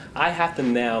message, I have to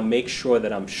now make sure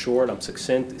that I'm short, I'm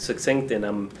succinct, and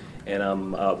I'm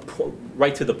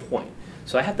right to the point.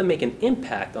 So I have to make an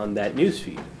impact on that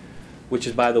newsfeed, which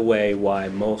is, by the way, why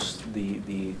most the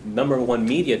 #1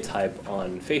 media type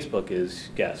on Facebook is,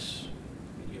 guess,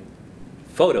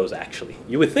 photos, actually.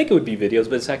 You would think it would be videos,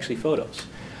 but it's actually photos.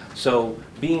 So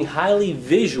being highly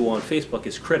visual on Facebook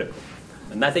is critical.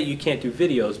 And not that you can't do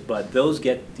videos, but those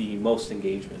get the most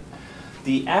engagement.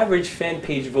 The average fan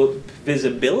page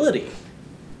visibility.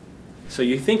 So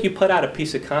you think you put out a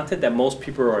piece of content that most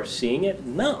people are seeing it?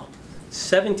 No.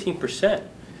 17%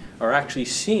 are actually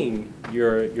seeing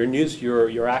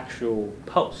your actual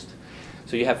post.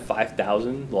 So you have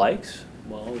 5,000 likes.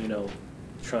 Well,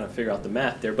 trying to figure out the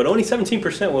math there, but only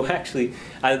 17% will actually,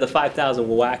 out of the 5,000,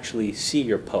 will actually see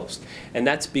your post. And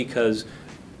that's because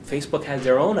Facebook has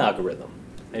their own algorithm.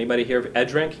 Anybody hear of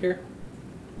EdgeRank here?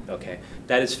 Okay,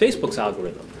 that is Facebook's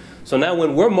algorithm. So now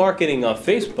when we're marketing on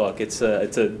Facebook, it's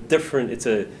a different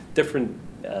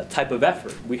type of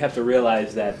effort. We have to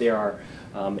realize that there are,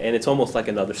 and it's almost like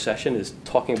another session is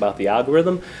talking about the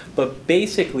algorithm. But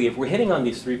basically, if we're hitting on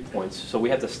these 3 points, so we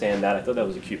have to stand out. I thought that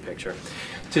was a cute picture.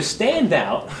 To stand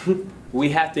out,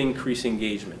 we have to increase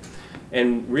engagement.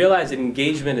 And realize that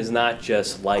engagement is not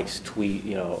just likes,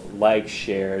 likes,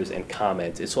 shares, and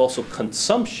comments. It's also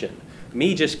consumption.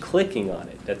 Me just clicking on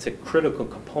it. That's a critical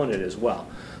component as well.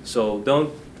 So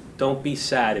don't be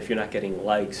sad if you're not getting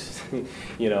likes.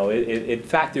 It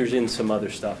factors in some other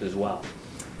stuff as well.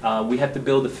 We have to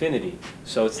build affinity.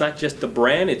 So it's not just the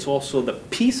brand, it's also the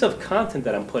piece of content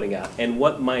that I'm putting out and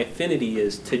what my affinity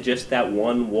is to just that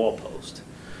one wall post.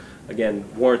 Again,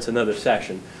 warrants another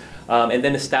session. And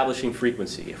then establishing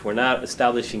frequency. If we're not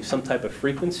establishing some type of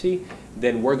frequency,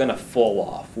 then we're going to fall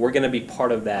off. We're going to be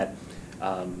part of that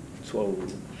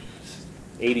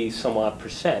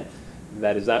 80-some-odd%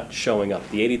 that is not showing up.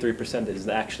 The 83% that is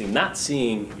actually not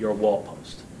seeing your wall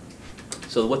post.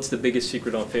 So what's the biggest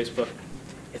secret on Facebook?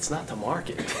 It's not the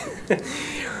market.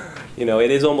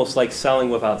 It is almost like selling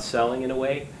without selling in a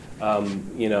way.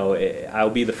 I'll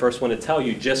be the first one to tell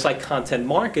you, just like content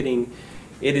marketing,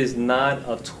 it is not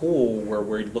a tool where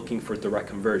we're looking for direct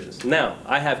conversions. Now,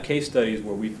 I have case studies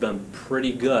where we've done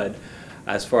pretty good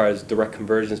as far as direct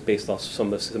conversions based off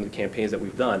some of the campaigns that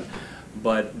we've done.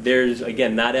 But there's,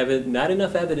 again, not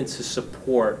enough evidence to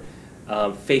support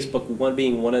Facebook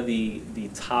being one of the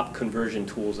top conversion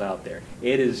tools out there.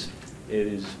 It is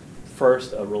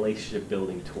first a relationship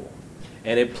building tool.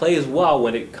 And it plays well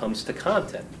when it comes to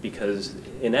content because,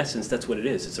 in essence, that's what it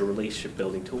is. It's a relationship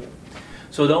building tool.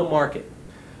 So don't market.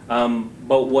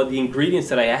 But what the ingredients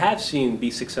that I have seen be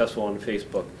successful on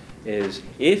Facebook is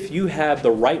if you have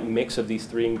the right mix of these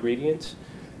 3 ingredients,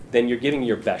 then you're giving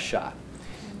your best shot.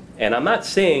 And I'm not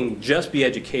saying just be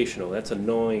educational. That's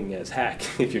annoying as heck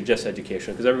if you're just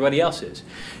educational because everybody else is.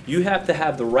 You have to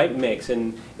have the right mix,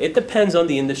 and it depends on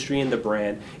the industry and the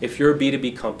brand. If you're a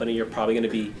B2B company, you're probably going to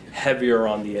be heavier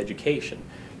on the education.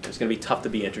 It's going to be tough to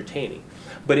be entertaining.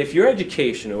 But if you're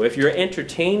educational, if you're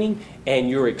entertaining and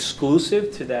you're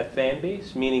exclusive to that fan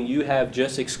base, meaning you have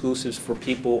just exclusives for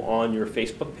people on your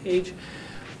Facebook page,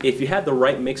 if you have the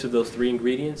right mix of those 3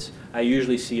 ingredients, I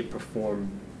usually see it perform.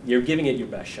 You're giving it your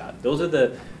best shot. Those are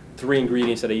the 3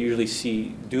 ingredients that I usually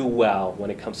see do well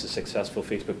when it comes to successful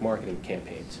Facebook marketing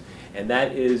campaigns. And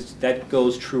that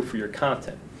goes true for your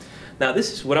content. Now,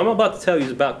 this is what I'm about to tell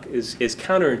you is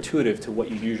counterintuitive to what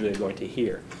you usually are going to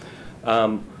hear.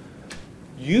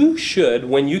 You should,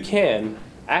 when you can,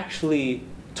 actually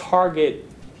target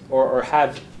or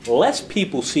have less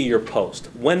people see your post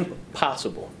when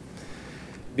possible.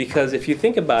 Because if you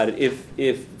think about it,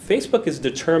 if Facebook is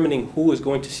determining who is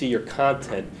going to see your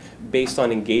content based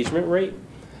on engagement rate,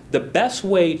 the best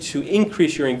way to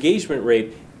increase your engagement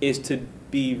rate is to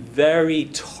be very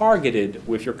targeted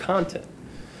with your content.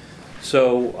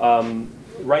 So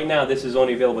right now, this is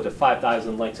only available to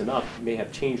 5,000 likes and up. It may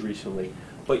have changed recently.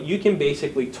 But you can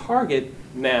basically target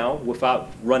now, without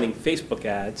running Facebook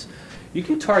ads, you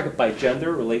can target by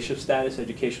gender, relationship status,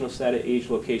 educational status, age,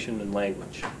 location, and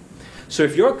language. So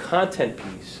if your content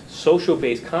piece,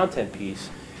 social-based content piece,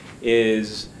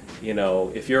 is,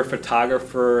 if you're a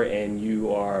photographer and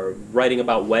you are writing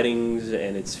about weddings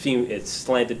and it's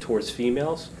slanted towards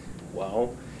females,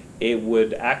 well, it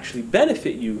would actually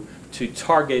benefit you to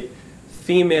target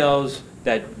females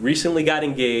that recently got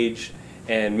engaged,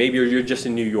 and maybe you're just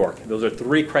in New York. Those are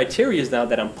 3 criteria now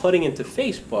that I'm putting into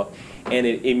Facebook, and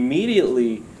it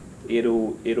immediately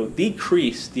it'll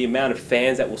decrease the amount of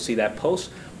fans that will see that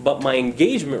post, but my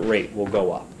engagement rate will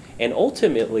go up. And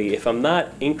ultimately, if I'm not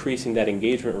increasing that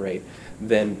engagement rate,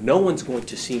 then no one's going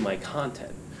to see my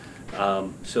content.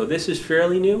 So this is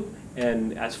fairly new,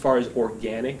 and as far as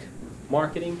organic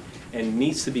marketing, and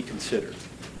needs to be considered.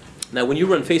 Now, when you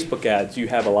run Facebook ads, you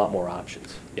have a lot more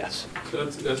options. Yes? So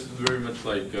that's very much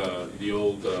like the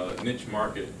old niche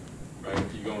market, right?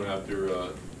 You're going after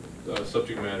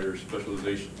subject matter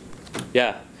specialization.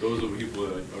 Yeah. Those are the people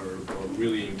that are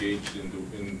really engaged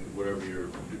in whatever you're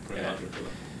putting out there for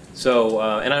them. So,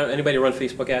 anybody run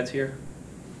Facebook ads here?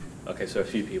 Okay, so a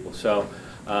few people. So,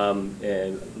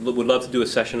 and would love to do a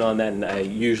session on that, and I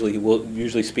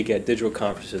will speak at digital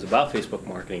conferences about Facebook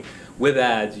marketing. With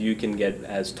ads, you can get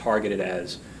as targeted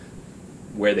as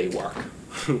where they work,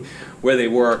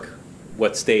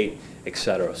 what state,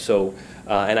 etc. So,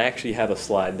 and I actually have a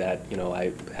slide that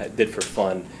I did for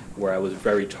fun, where I was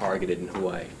very targeted in who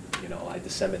I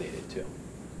disseminated to.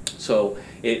 So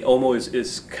it almost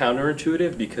is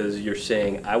counterintuitive because you're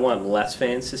saying I want less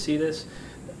fans to see this,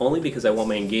 only because I want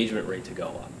my engagement rate to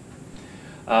go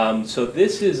So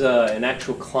this is an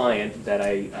actual client that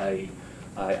I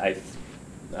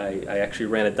actually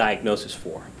ran a diagnosis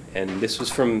for. And this was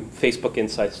from Facebook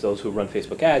Insights. Those who run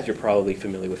Facebook ads, you're probably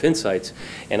familiar with Insights.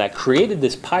 And I created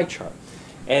this pie chart.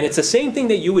 And it's the same thing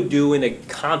that you would do in a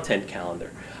content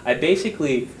calendar. I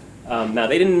basically, now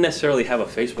they didn't necessarily have a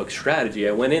Facebook strategy.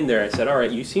 I went in there, I said, all right,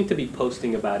 you seem to be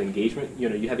posting about engagement. You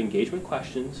know, you have engagement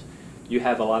questions. You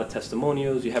have a lot of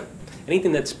testimonials. You have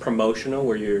anything that's promotional,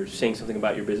 where you're saying something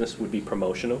about your business would be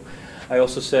promotional. I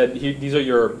also said, these are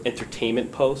your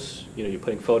entertainment posts. You know, you're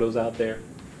putting photos out there.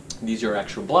 These are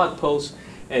actual blog posts.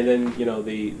 And then, you know,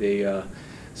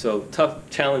 so tough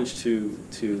challenge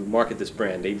to market this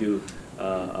brand. They do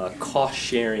a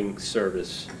cost-sharing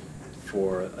service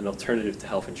for an alternative to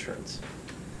health insurance.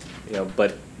 You know,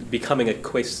 but becoming a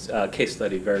case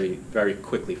study very, very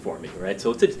quickly for me, right?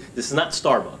 So this is not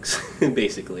Starbucks,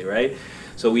 basically, right?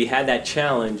 So we had that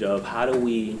challenge of how do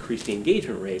we increase the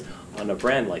engagement rate on a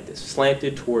brand like this,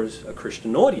 slanted towards a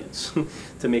Christian audience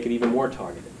to make it even more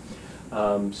targeted.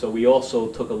 So we also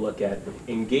took a look at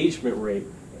engagement rate,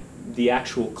 the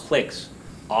actual clicks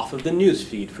off of the news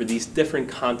feed for these different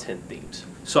content themes.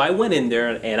 So I went in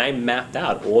there and I mapped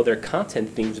out all their content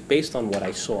themes based on what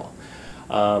I saw.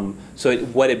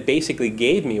 What it basically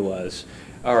gave me was,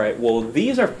 all right, well,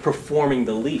 these are performing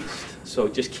the least. So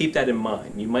just keep that in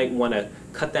mind. You might want to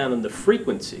cut down on the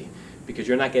frequency because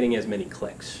you're not getting as many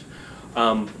clicks.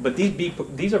 But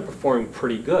these are performing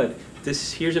pretty good.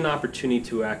 Here's an opportunity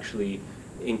to actually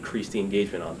increase the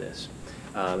engagement on this.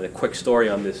 A quick story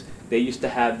on this. They used to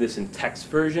have this in text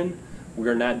version.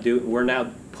 We're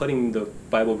now putting the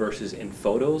Bible verses in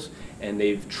photos, and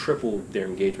they've tripled their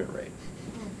engagement rate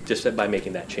just by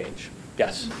making that change.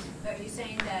 Yes? Are you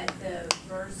saying that the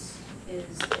verse is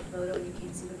a photo and you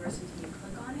can't see the verse until you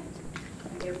click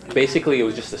on it? Basically, it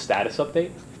was just a status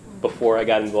update before I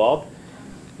got involved.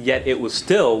 Yet it was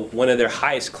still one of their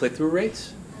highest click-through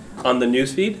rates on the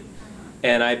newsfeed.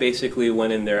 And I basically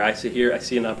went in there. I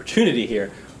see an opportunity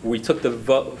here. We took the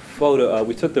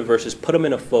we took the verses, put them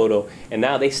in a photo, and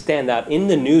now they stand out in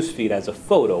the newsfeed as a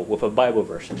photo with a Bible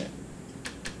verse in it.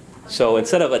 So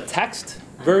instead of a text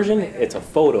version, it's a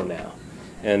photo now.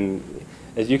 And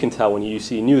as you can tell, when you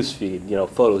see newsfeed, you know,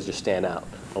 photos just stand out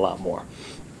a lot more.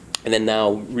 And then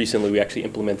now, recently, we actually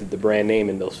implemented the brand name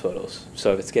in those photos.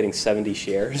 So if it's getting 70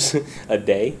 shares a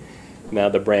day, now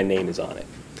the brand name is on it.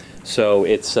 So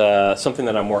it's something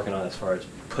that I'm working on as far as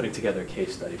putting together a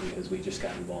case study because we just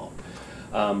got involved.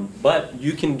 But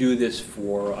you can do this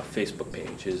for a Facebook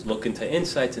page, is look into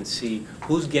insights and see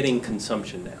who's getting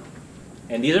consumption now.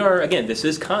 And these are, again, this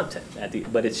is content,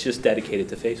 but it's just dedicated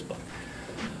to Facebook.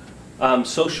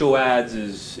 Social ads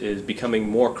is becoming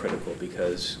more critical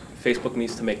because Facebook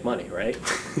needs to make money, right?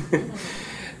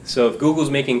 So if Google's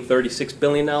making $36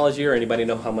 billion a year, anybody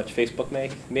know how much Facebook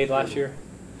made last year?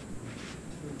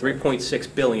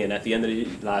 $3.6 billion at the end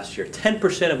of last year.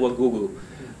 10% of what Google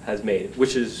has made,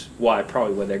 which is why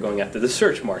they're going after the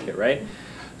search market, right?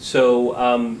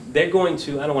 So they're going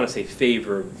to, I don't want to say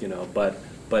favor, you know, but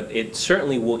it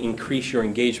certainly will increase your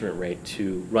engagement rate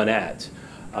to run ads.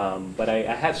 But I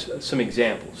have some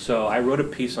examples. So I wrote a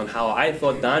piece on how I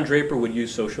thought Don Draper would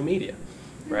use social media,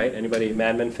 right? Anybody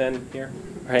Mad Men fan here,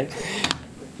 right?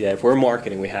 Yeah, if we're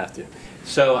marketing, we have to.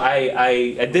 So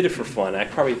I did it for fun. I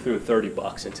probably threw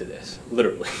 $30 into this,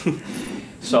 literally.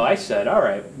 So I said, all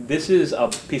right, this is a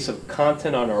piece of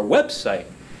content on our website,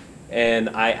 and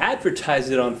I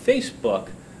advertised it on Facebook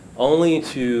only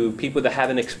to people that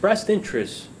haven't expressed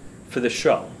interest for the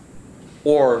show,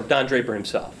 or Don Draper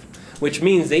himself. Which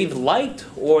means they've liked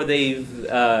or they've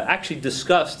actually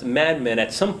discussed Mad Men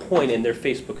at some point in their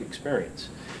Facebook experience.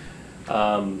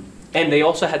 And they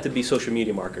also had to be social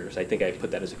media marketers. I think I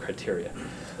put that as a criteria.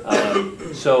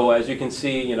 So as you can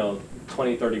see, you know,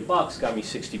 20, $30 got me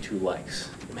 62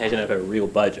 likes. Imagine I have a real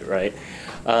budget, right?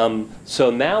 So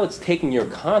now it's taking your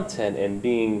content and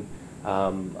being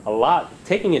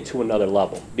taking it to another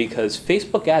level. Because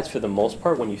Facebook ads, for the most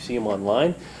part, when you see them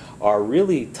online, are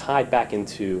really tied back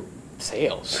into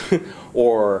sales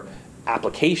or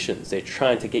applications. They're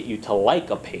trying to get you to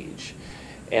like a page.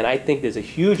 And I think there's a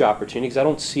huge opportunity, because I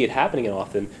don't see it happening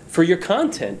often, for your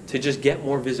content to just get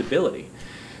more visibility.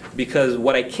 Because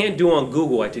what I can't do on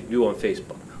Google, I can do on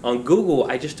Facebook. On Google,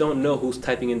 I just don't know who's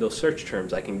typing in those search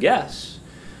terms. I can guess.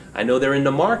 I know they're in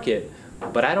the market,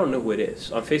 but I don't know who it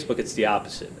is. On Facebook, it's the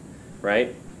opposite,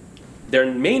 right?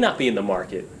 They may not be in the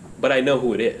market, but I know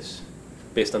who it is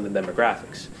based on the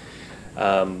demographics.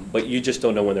 But you just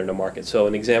don't know when they're in the market. So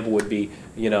an example would be,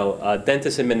 you know, a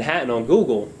dentist in Manhattan on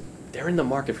Google, they're in the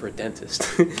market for a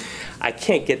dentist. I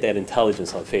can't get that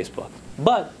intelligence on Facebook.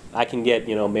 But I can get,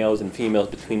 you know, males and females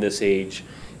between this age,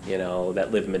 you know,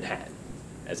 that live in Manhattan,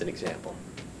 as an example.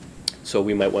 So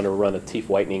we might want to run a teeth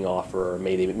whitening offer, or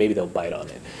maybe they'll bite on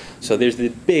it. So there's the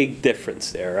big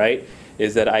difference there, right?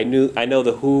 Is that I know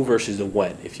the who versus the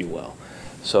when, if you will.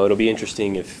 So it'll be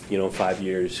interesting if, you know, in 5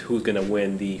 years, who's going to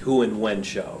win the who and when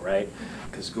show, right?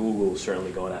 Because Google is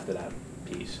certainly going after that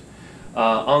piece.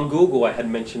 On Google, I had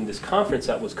mentioned this conference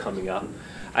that was coming up.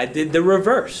 I did the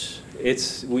reverse.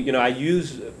 It's, you know, I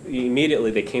used,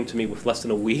 immediately they came to me with less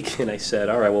than a week, and I said,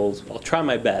 all right, well, I'll try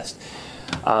my best.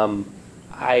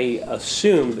 I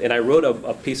assumed, and I wrote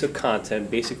a piece of content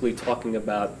basically talking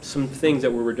about some things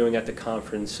that we were doing at the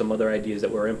conference, some other ideas that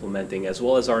we're implementing, as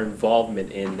well as our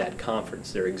involvement in that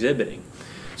conference they're exhibiting.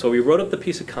 So we wrote up the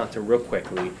piece of content real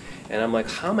quickly, and I'm like,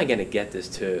 how am I going to get this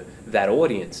to that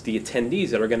audience, the attendees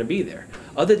that are going to be there?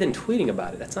 Other than tweeting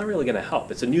about it, that's not really going to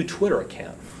help. It's a new Twitter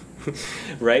account,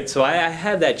 right? So I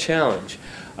had that challenge.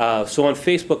 So on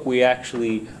Facebook, we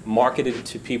actually marketed it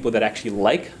to people that actually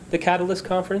like the Catalyst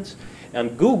conference. On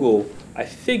Google, I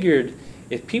figured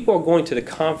if people are going to the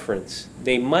conference,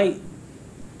 they might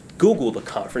Google the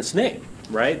conference name,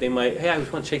 right? They might, hey, I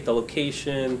just want to check the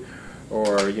location,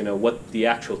 or, you know, what the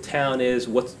actual town is,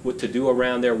 what to do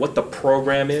around there, what the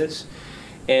program is.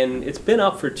 And it's been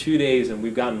up for 2 days, and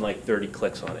we've gotten like 30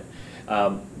 clicks on it.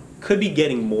 Could be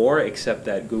getting more, except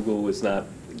that Google is not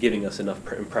giving us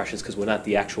enough impressions because we're not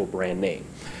the actual brand name.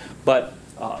 But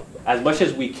as much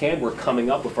as we can, we're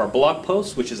coming up with our blog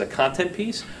posts, which is a content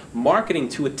piece, marketing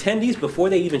to attendees before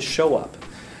they even show up.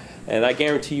 And I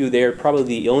guarantee you they're probably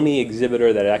the only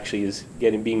exhibitor that actually is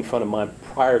being in front of mine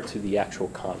prior to the actual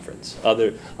conference,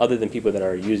 other than people that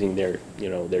are using their, you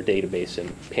know, their database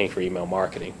and paying for email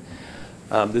marketing.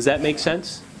 Does that make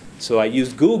sense? So I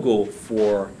used Google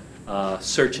for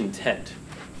search intent.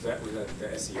 Was that the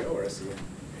SEO or SEO?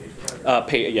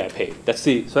 Paid.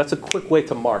 So that's a quick way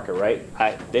to market, right?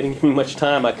 They didn't give me much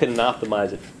time. I couldn't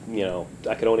optimize it. You know,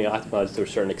 I could only optimize it to a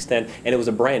certain extent, and it was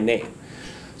a brand name.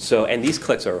 So, and these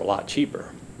clicks are a lot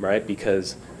cheaper, right?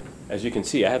 Because, as you can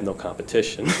see, I have no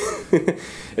competition.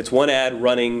 It's one ad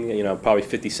running, you know, probably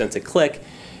 50 cents a click,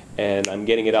 and I'm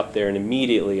getting it up there, and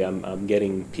immediately I'm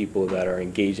getting people that are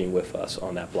engaging with us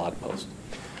on that blog post.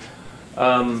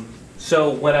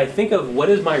 So when I think of what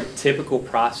is my typical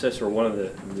process, or one of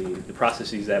the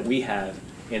processes that we have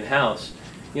in-house,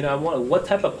 you know, what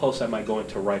type of post am I going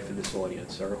to write for this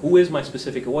audience? Or who is my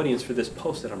specific audience for this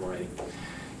post that I'm writing?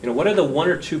 You know, what are the 1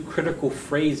 or 2 critical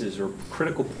phrases or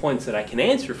critical points that I can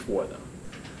answer for them?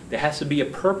 There has to be a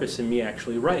purpose in me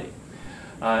actually writing.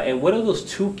 And what are those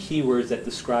 2 keywords that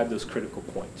describe those critical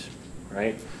points,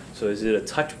 right? So is it a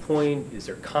touch point? Is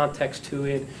there context to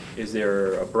it? Is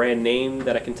there a brand name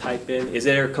that I can type in? Is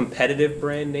there a competitive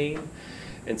brand name?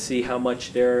 And see how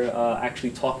much they're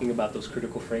actually talking about those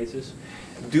critical phrases.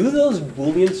 Do those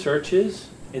Boolean searches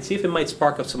and see if it might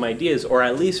spark up some ideas, or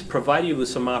at least provide you with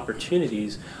some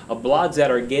opportunities of blogs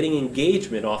that are getting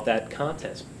engagement off that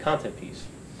content piece.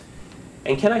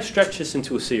 And can I stretch this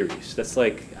into a series? That's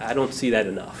like, I don't see that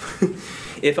enough.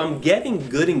 If I'm getting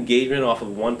good engagement off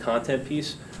of one content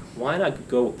piece, why not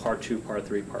go with part 2, part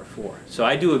 3, part 4? So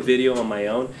I do a video on my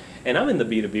own, and I'm in the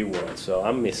B2B world, so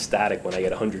I'm ecstatic when I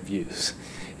get 100 views.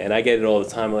 And I get it all the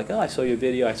time, like, oh, I saw your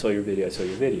video, I saw your video, I saw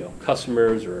your video.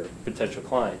 Customers or potential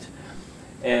clients.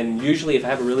 And usually if I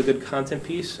have a really good content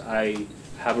piece, I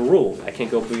have a rule. I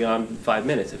can't go beyond 5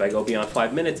 minutes. If I go beyond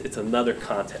 5 minutes, it's another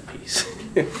content piece.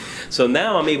 So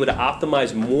now I'm able to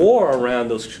optimize more around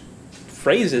those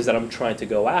phrases that I'm trying to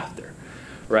go after,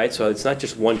 right? So it's not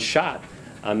just one shot.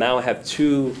 Now I have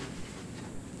 2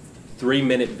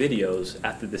 3-minute videos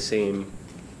after the same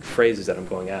phrases that I'm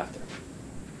going after.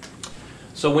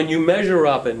 So when you measure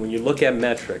up and when you look at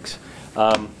metrics,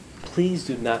 please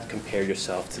do not compare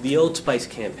yourself to the Old Spice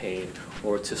campaign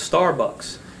or to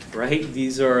Starbucks, right?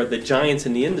 These are the giants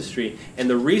in the industry. And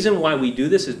the reason why we do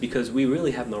this is because we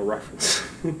really have no reference.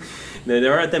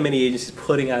 There aren't that many agencies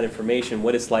putting out information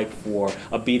what it's like for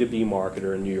a B2B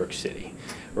marketer in New York City,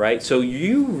 right? So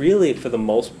you really, for the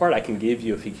most part, I can give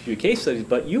you a few case studies,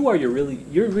 but you're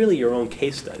really your own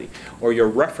case study or your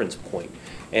reference point.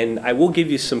 And I will give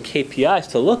you some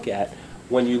KPIs to look at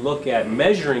when you look at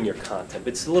measuring your content.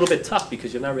 It's a little bit tough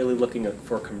because you're not really looking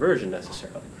for conversion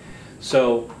necessarily.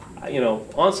 So, you know,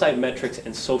 on-site metrics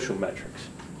and social metrics,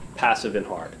 passive and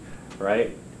hard,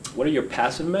 right? What are your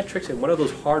passive metrics and what are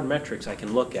those hard metrics I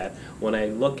can look at when I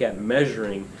look at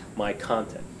measuring my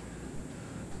content?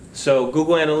 So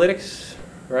Google Analytics,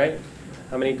 right?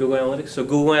 How many Google Analytics? So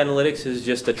Google Analytics is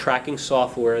just a tracking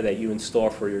software that you install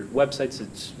for your websites.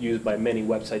 It's used by many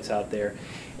websites out there.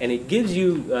 And it gives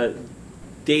you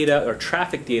data or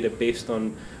traffic data based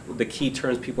on the key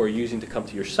terms people are using to come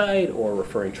to your site or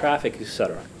referring traffic,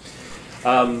 etc.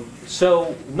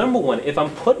 So number one, if I'm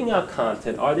putting out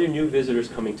content, are there new visitors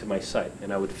coming to my site?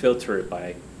 And I would filter it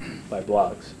by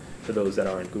blogs for those that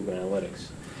aren't Google Analytics.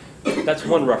 That's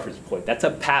one reference point. That's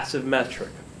a passive metric,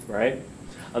 right?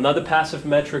 Another passive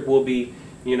metric will be,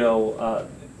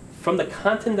 from the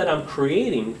content that I'm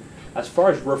creating, as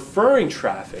far as referring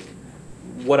traffic,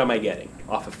 what am I getting?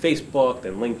 Off of Facebook,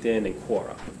 then LinkedIn, and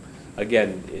Quora.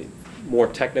 Again, more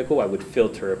technical, I would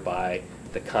filter it by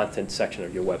the content section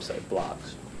of your website,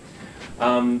 blogs.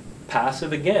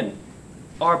 Passive, again,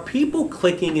 are people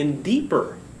clicking in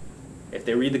deeper? If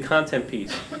they read the content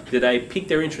piece, did I pique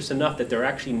their interest enough that they're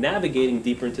actually navigating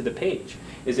deeper into the page?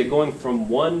 Is it going from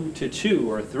 1 to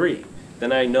 2 or 3?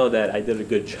 Then I know that I did a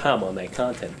good job on that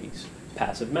content piece.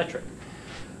 Passive metric.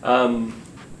 The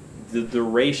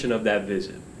duration of that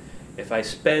visit. If I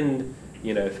spend,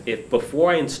 if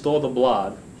before I install the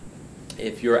blog,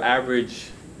 if your average,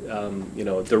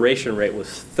 duration rate was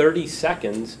 30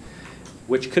 seconds,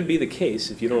 which could be the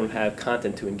case if you don't have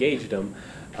content to engage them,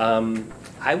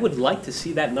 I would like to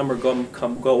see that number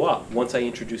go up once I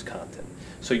introduce content.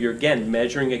 So you're, again,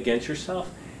 measuring against yourself,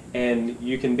 and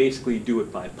you can basically do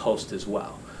it by post as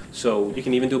well. So you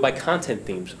can even do it by content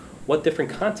themes. What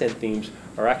different content themes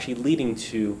are actually leading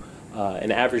to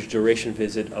an average duration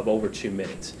visit of over 2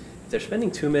 minutes? If they're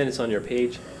spending 2 minutes on your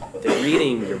page, they're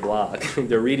reading your blog,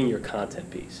 they're reading your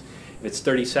content piece. If it's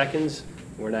 30 seconds,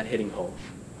 we're not hitting home.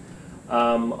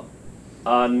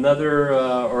 Another,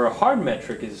 or a hard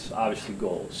metric is obviously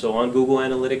goals. So on Google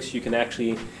Analytics, you can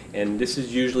actually, and this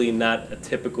is usually not a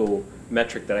typical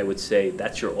metric that I would say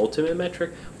that's your ultimate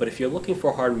metric, but if you're looking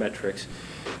for hard metrics,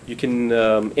 you can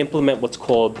implement what's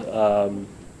called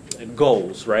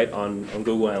goals, right, on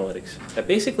Google Analytics. That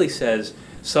basically says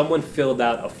someone filled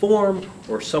out a form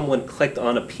or someone clicked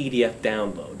on a PDF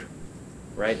download,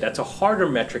 right? That's a harder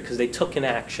metric because they took an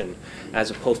action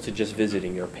as opposed to just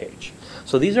visiting your page.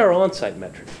 So these are on-site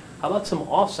metrics. How about some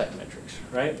off-site metrics,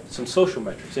 right? Some social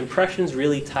metrics. Impressions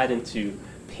really tied into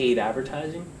paid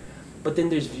advertising, but then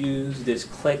there's views, there's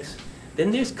clicks,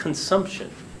 then there's consumption.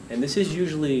 And this is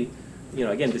usually,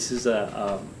 again, this is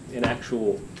an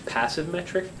actual passive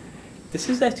metric. This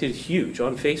is actually huge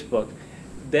on Facebook.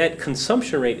 That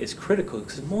consumption rate is critical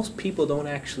because most people don't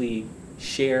actually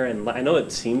share, and I know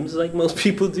it seems like most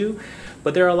people do,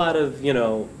 but there are a lot of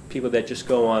people that just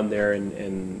go on there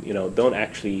and don't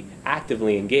actually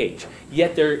actively engage.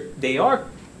 Yet they are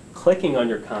clicking on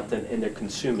your content and they're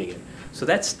consuming it. So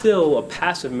that's still a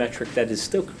passive metric that is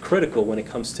still critical when it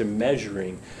comes to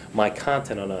measuring my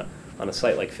content on a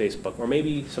site like Facebook or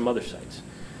maybe some other sites.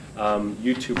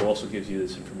 YouTube also gives you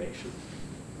this information.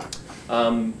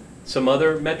 Some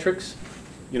other metrics,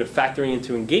 factoring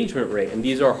into engagement rate, and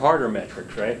these are harder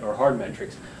metrics, right, or hard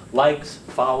metrics. Likes,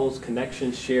 follows,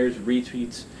 connections, shares,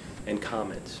 retweets, and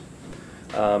comments.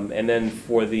 And then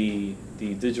for the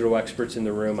digital experts in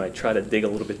the room, I try to dig a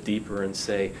little bit deeper and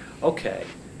say, okay,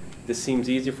 this seems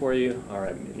easy for you. All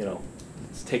right,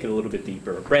 let's take it a little bit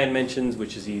deeper. Brand mentions,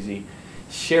 which is easy.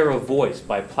 Share of voice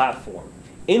by platform.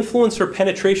 Influencer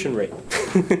penetration rate,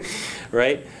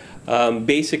 right?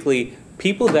 Basically,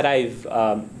 people that I've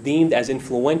deemed as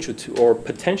influential to or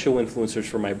potential influencers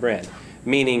for my brand.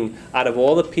 Meaning, out of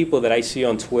all the people that I see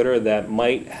on Twitter that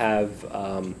might have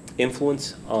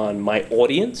influence on my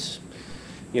audience,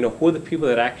 who are the people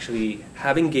that actually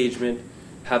have engagement,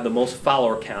 have the most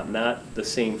follower count, not the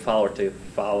same follower to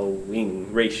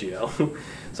following ratio,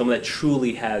 someone that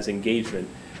truly has engagement.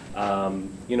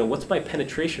 What's my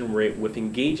penetration rate with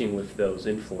engaging with those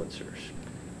influencers?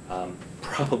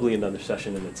 Probably another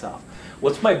session in itself.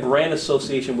 What's my brand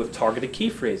association with targeted key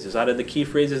phrases? Out of the key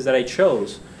phrases that I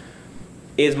chose,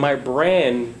 is my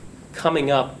brand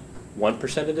coming up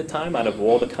 1% of the time out of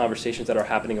all the conversations that are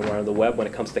happening around the web when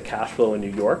it comes to cash flow in New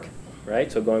York,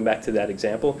 right? So going back to that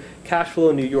example, cash flow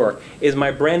in New York, is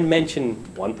my brand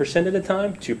mentioned 1% of the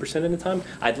time, 2% of the time?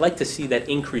 I'd like to see that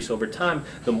increase over time,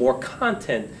 the more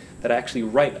content that I actually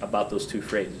write about those two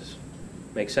phrases.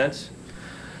 Make sense?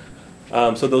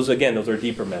 So those are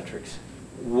deeper metrics.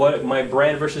 What my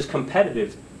brand versus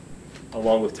competitive,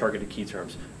 along with targeted key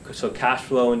terms. So cash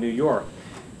flow in New York,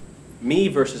 me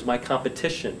versus my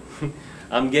competition.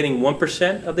 I'm getting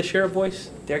 1% of the share of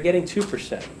voice, they're getting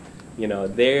 2%.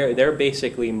 They're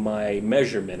basically my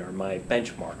measurement or my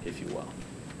benchmark, if you will.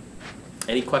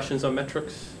 Any questions on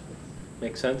metrics?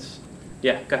 Make sense?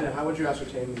 Yeah, go ahead. How would you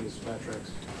ascertain these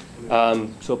metrics?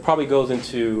 So it probably goes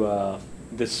into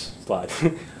this slide,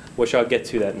 which I'll get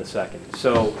to that in a second.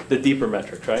 So the deeper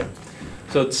metrics, right?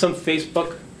 So some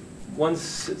Facebook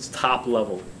ones, it's top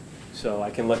level. So I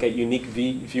can look at unique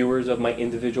viewers of my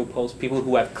individual posts, people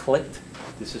who have clicked.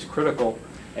 This is critical,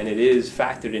 and it is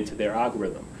factored into their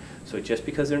algorithm. So just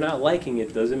because they're not liking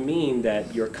it doesn't mean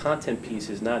that your content piece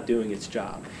is not doing its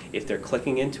job. If they're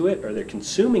clicking into it or they're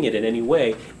consuming it in any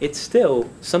way, it's still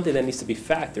something that needs to be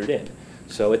factored in.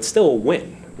 So it's still a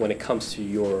win when it comes to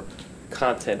your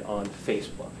content on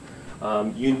Facebook.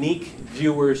 Unique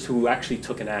viewers who actually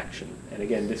took an action. And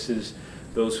again, this is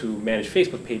those who manage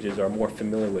Facebook pages are more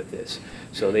familiar with this.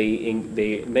 So they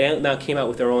now came out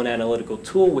with their own analytical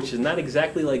tool, which is not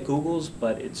exactly like Google's,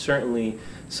 but it's certainly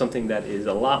something that is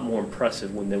a lot more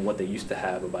impressive than what they used to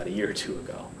have about a year or two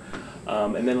ago.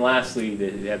 And then lastly,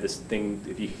 they have this thing,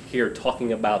 if you hear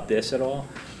talking about this at all,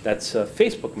 that's a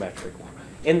Facebook metric.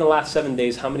 In the last 7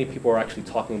 days, how many people are actually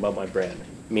talking about my brand?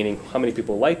 Meaning how many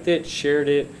people liked it, shared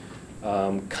it,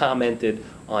 commented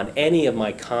on any of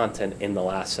my content in the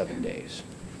last 7 days.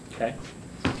 Okay?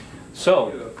 So,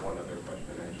 I do have one other question,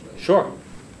 actually. sure.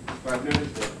 So I've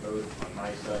noticed that both on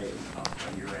my site and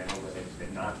on your analytics, the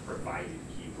not provided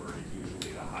keyword is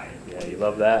usually the highest. Yeah, you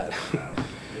love that. Yeah.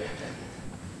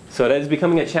 So that is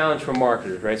becoming a challenge for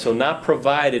marketers, right? So not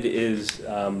provided is,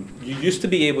 you used to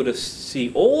be able to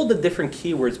see all the different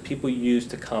keywords people use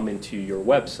to come into your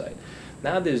website.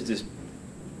 Now there's this,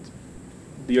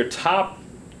 your top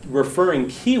referring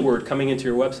keyword coming into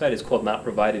your website is called not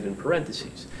provided in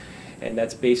parentheses. And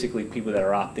that's basically people that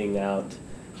are opting out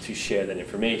to share that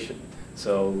information.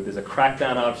 So there's a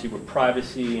crackdown obviously with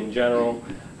privacy in general,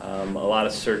 a lot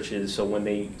of searches. So when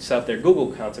they set up their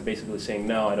Google accounts, they're basically saying,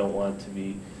 no, I don't want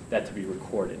that to be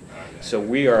recorded. So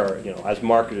we are, as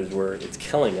marketers, it's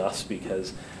killing us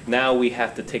because now we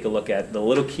have to take a look at the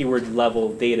little keyword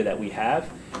level data that we have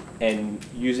and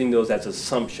using those as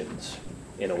assumptions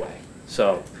in a way.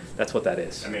 So that's what that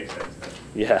is. That makes sense.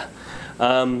 Yeah.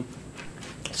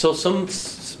 So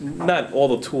not all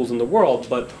the tools in the world,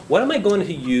 but what am I going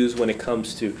to use when it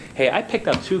comes to, hey, I picked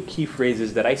up 2 key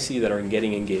phrases that I see that are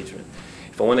getting engagement.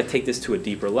 If I want to take this to a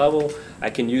deeper level, I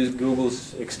can use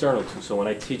Google's external tool. So when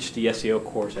I teach the SEO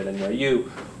course at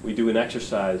NYU, we do an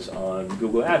exercise on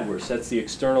Google AdWords. That's the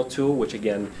external tool, which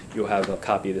again, you'll have a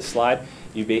copy of the slide.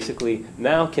 You basically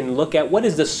now can look at what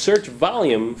is the search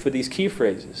volume for these key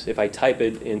phrases if I type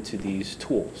it into these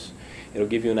tools. It'll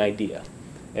give you an idea.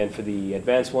 And for the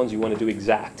advanced ones, you want to do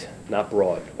exact, not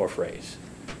broad or phrase.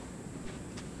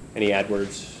 Any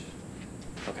AdWords?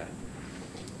 Okay.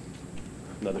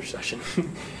 Another session.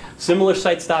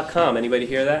 SimilarSites.com, anybody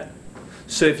hear that?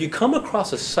 So if you come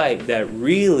across a site that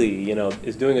really,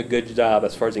 is doing a good job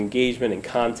as far as engagement and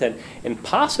content, and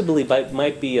possibly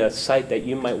might be a site that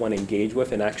you might want to engage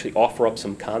with and actually offer up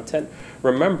some content,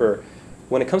 remember,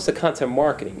 when it comes to content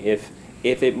marketing, if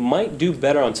it might do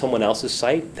better on someone else's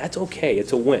site, that's okay,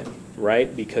 it's a win,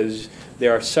 right? Because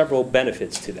there are several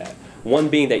benefits to that. One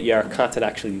being that your content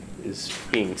actually is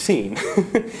being seen,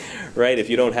 right?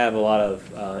 If you don't have a lot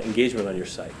of engagement on your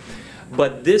site.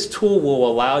 But this tool will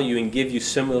allow you and give you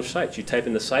similar sites. You type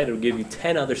in the site, it'll give you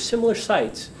 10 other similar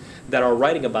sites that are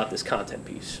writing about this content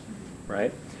piece,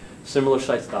 right?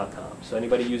 SimilarSites.com. So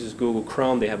anybody uses Google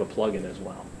Chrome, they have a plugin as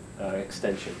well,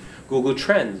 extension. Google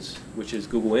Trends, which is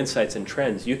Google Insights and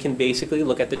Trends. You can basically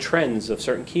look at the trends of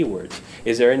certain keywords.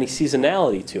 Is there any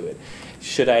seasonality to it?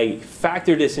 Should I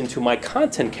factor this into my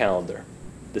content calendar,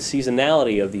 the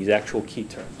seasonality of these actual key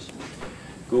terms?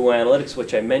 Google Analytics,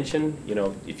 which I mentioned,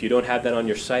 if you don't have that on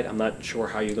your site, I'm not sure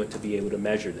how you're going to be able to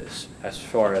measure this as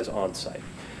far as on-site.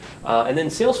 And then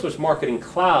Salesforce Marketing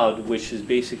Cloud, which is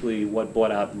basically what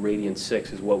bought out Radiant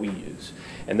 6, is what we use.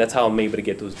 And that's how I'm able to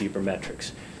get those deeper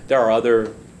metrics. There are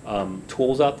other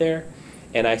tools out there,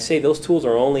 and I say those tools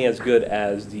are only as good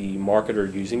as the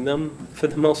marketer using them for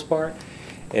the most part,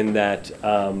 and that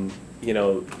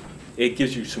it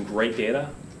gives you some great data,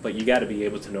 but you got to be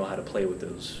able to know how to play with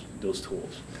those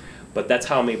tools. But that's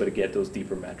how I'm able to get those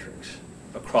deeper metrics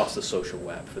across the social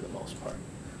web for the most part.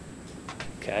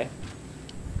 Okay?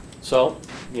 So,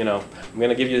 I'm going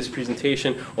to give you this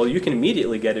presentation. Well, you can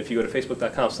immediately get it if you go to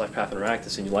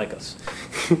facebook.com/pathinteractus and you like us.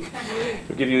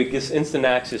 We'll give you instant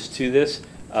access to this,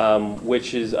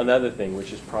 which is another thing,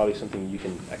 which is probably something you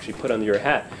can actually put under your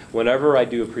hat. Whenever I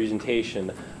do a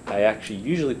presentation, I actually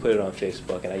usually put it on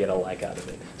Facebook and I get a like out of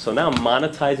it. So now I'm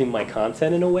monetizing my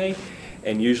content in a way,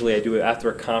 and usually I do it after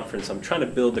a conference. I'm trying to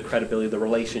build the credibility, the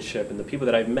relationship, and the people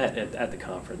that I've met at the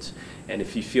conference. And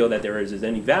if you feel that there is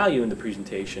any value in the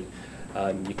presentation,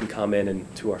 you can come in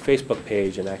to our Facebook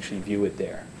page and actually view it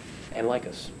there and like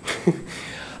us.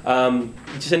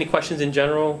 Just any questions in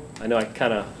general? I know I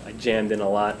jammed in a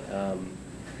lot,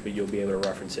 but you'll be able to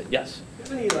reference it. Yes?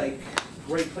 Do you have any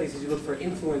great places you look for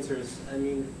influencers? I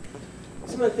mean,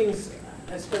 some of the things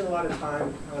I spend a lot of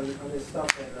time on this stuff,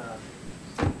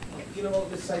 and you know,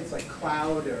 the sites like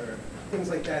Cloud or things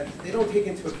like that, they don't take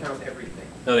into account everything.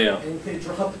 No, they don't. And they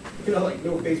drop, you know, like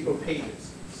no Facebook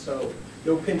pages, so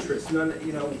no Pinterest, none,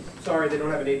 you know, sorry, they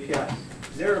don't have an API.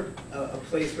 Is there a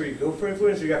place where you go for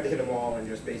influencers, or you have to hit them all and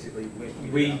just basically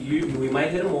We might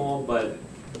hit them all, but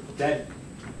that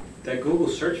Google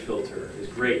search filter is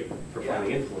great for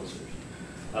finding influencers.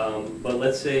 But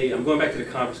let's say, I'm going back to the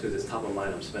conference because it's top of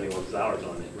mind, I'm spending all these hours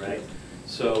on it, right?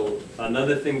 So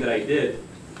another thing that I did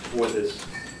for this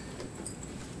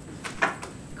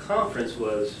conference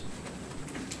was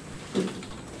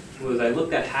I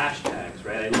looked at hashtags,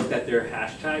 right? I looked at their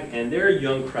hashtag, and they're a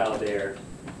young crowd there,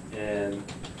 and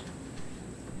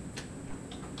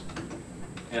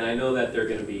I know that they're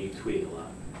going to be tweeting a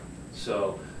lot.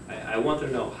 So I want to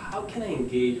know, how can I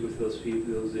engage with those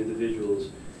people, those individuals,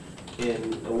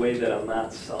 in a way that I'm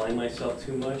not selling myself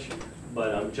too much,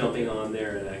 but I'm jumping on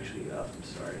there and actually, I'm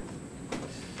sorry.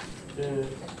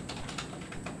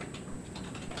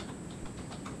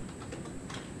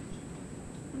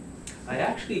 I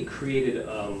actually created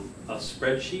a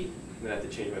spreadsheet. I'm gonna have to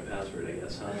change my password, I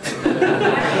guess, huh?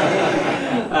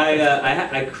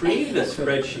 I created a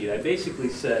spreadsheet. I basically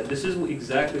said, this is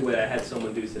exactly what I had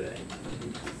someone do today.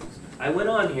 I went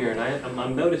on here and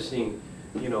I'm noticing,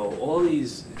 you know, all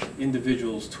these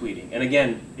individuals tweeting. And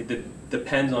again, it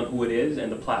depends on who it is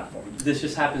and the platform. This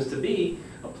just happens to be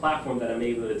a platform that I'm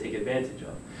able to take advantage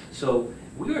of. So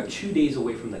we are 2 days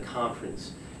away from the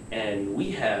conference, and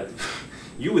we have,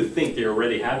 you would think they're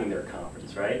already having their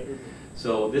conference, right?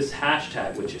 So this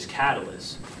hashtag, which is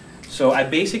Catalyst. So I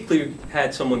basically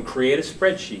had someone create a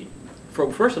spreadsheet.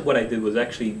 First of what I did was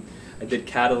actually, I did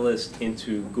Catalyst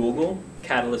into Google,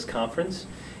 Catalyst Conference,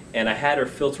 and I had her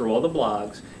filter all the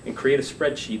blogs and create a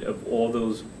spreadsheet of all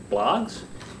those blogs,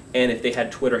 and if they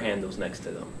had Twitter handles next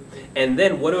to them. And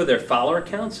then what are their follower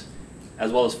accounts,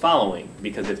 as well as following,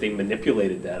 because if they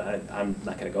manipulated that, I'm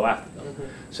not going to go after them.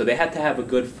 So they had to have a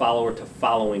good follower to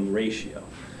following ratio.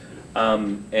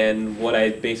 And what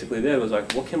I basically did was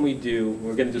like, what can we do?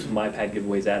 We're going to do some iPad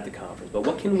giveaways at the conference, but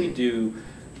what can we do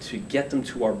to get them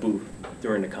to our booth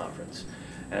during the conference?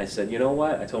 And I said, you know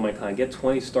what? I told my client, get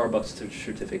 20 Starbucks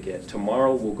certificate.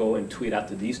 Tomorrow we'll go and tweet out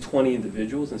to these 20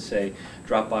 individuals and say,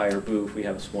 drop by our booth, we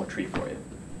have a small treat for you.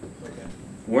 Okay.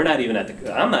 We're not even at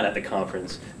the, I'm not at the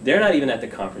conference. They're not even at the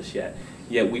conference yet.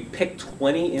 Yet we picked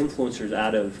 20 influencers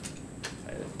out of,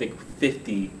 I think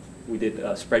 50. We did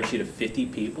a spreadsheet of 50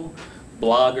 people,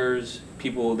 bloggers,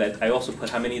 people that I also put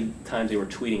how many times they were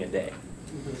tweeting a day.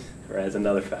 As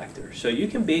another factor. So you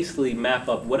can basically map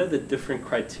up what are the different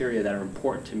criteria that are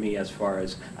important to me as far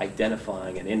as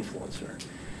identifying an influencer.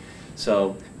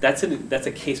 So that's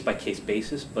a case-by-case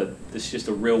basis, but this is just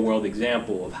a real-world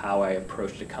example of how I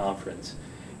approached a conference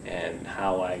and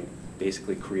how I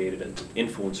basically created an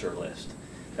influencer list.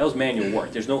 That was manual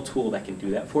work. There's no tool that can do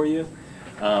that for you,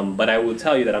 but I will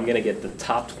tell you that I'm going to get the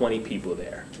top 20 people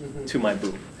there to my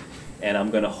booth. And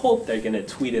I'm going to hope they're going to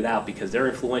tweet it out because they're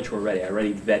influential already. I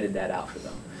already vetted that out for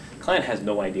them. The client has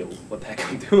no idea what the heck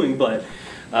I'm doing, but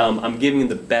I'm giving them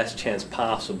the best chance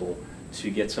possible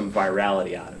to get some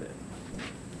virality out of it.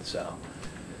 So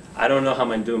I don't know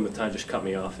how I'm doing with time. Just cut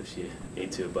me off if you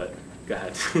need to, but go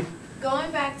ahead.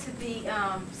 Going back to the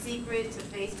secret to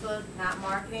Facebook, not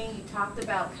marketing, you talked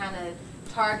about kind of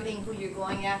targeting who you're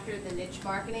going after, the niche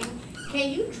marketing.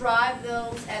 Can you drive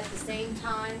those at the same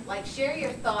time? Like, share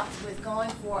your thoughts with going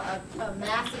for a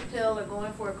mass appeal or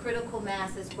going for a critical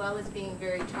mass as well as being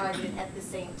very targeted at the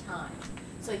same time.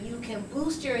 So you can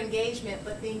boost your engagement,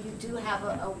 but then you do have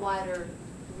a wider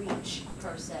reach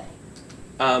per se.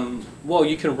 Well,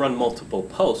 you can run multiple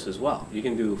posts as well. You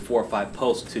can do 4 or 5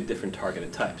 posts to different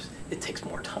targeted types. It takes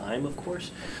more time, of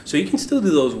course. So you can still do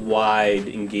those wide,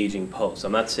 engaging posts.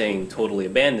 I'm not saying totally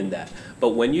abandon that. But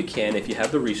when you can, if you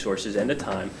have the resources and the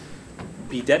time,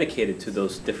 be dedicated to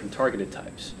those different targeted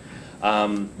types.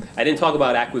 I didn't talk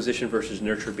about acquisition versus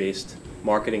nurture-based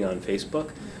marketing on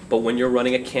Facebook. But when you're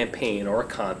running a campaign or a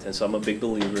content, so I'm a big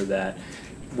believer that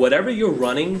whatever you're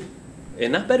running,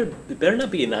 and it better not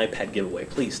be an iPad giveaway.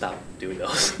 Please stop doing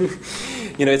those.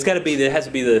 You know, it's got to be, there has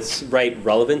to be the right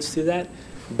relevance to that.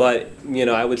 But, you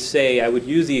know, I would say, I would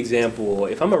use the example,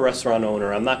 if I'm a restaurant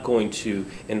owner, I'm not going to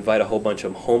invite a whole bunch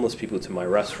of homeless people to my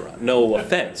restaurant. No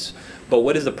offense. But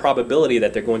what is the probability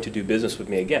that they're going to do business with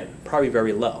me again? Probably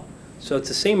very low. So it's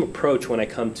the same approach when it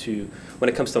comes to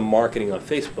marketing on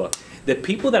Facebook. The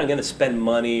people that I'm going to spend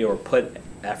money or put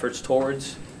efforts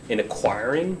towards in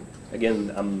acquiring, again,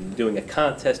 I'm doing a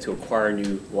contest to acquire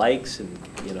new likes and,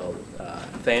 you know,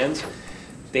 fans.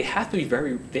 they have to be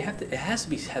it has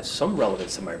to have some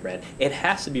relevance to my brand. It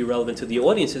has to be relevant to the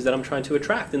audiences that I'm trying to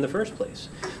attract in the first place.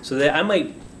 So that I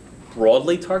might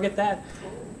broadly target that,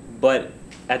 but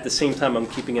at the same time, I'm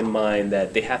keeping in mind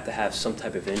that they have to have some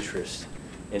type of interest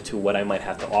into what I might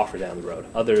have to offer down the road.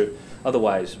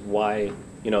 Otherwise, why,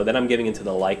 then I'm getting into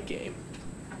the like game,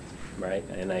 right?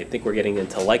 And I think we're getting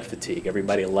into like fatigue.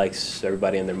 Everybody likes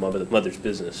everybody in their mother's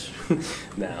business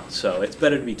now. So it's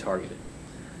better to be targeted.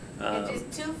 And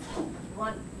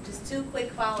just two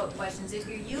quick follow-up questions. If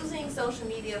you're using social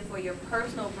media for your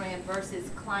personal brand versus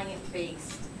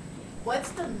client-based,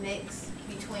 what's the mix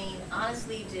between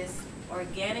honestly just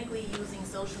organically using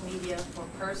social media for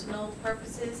personal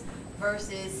purposes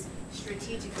versus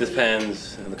strategically?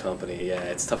 Depends on the company. Yeah,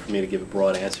 it's tough for me to give a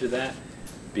broad answer to that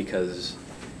because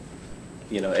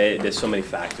there's so many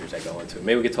factors that go into it.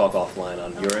 Maybe we could talk offline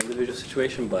on your individual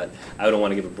situation, but I don't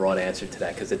want to give a broad answer to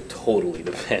that because it totally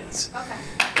depends. Okay.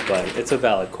 But it's a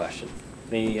valid question.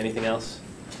 Anything else?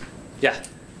 Yeah.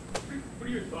 What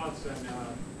are your thoughts on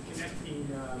connecting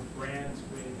brands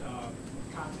with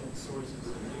content sources?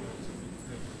 The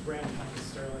brand not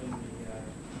necessarily in the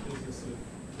business of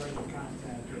writing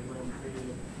content or writing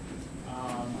creative.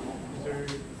 Is there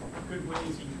good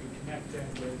ways that you can connect them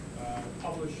with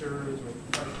publishers or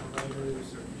professional writers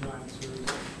or freelancers?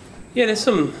 Yeah,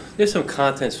 there's some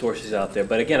content sources out there,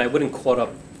 but again, I wouldn't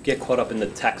get caught up in the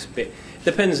text bit.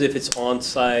 Depends if it's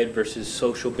on-site versus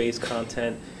social-based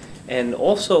content, and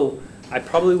also I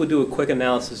probably would do a quick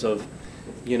analysis of,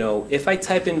 if I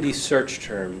type in these search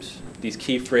terms, these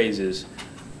key phrases,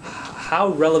 how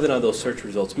relevant are those search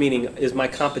results? Meaning, is my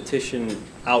competition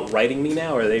outwriting me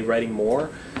now? Or are they writing more?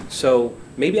 So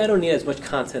maybe I don't need as much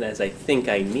content as I think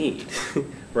I need,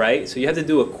 right? So you have to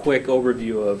do a quick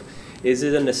overview of, is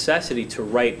it a necessity to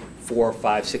write 4,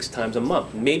 5, 6 times a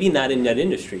month? Maybe not in that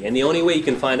industry. And the only way you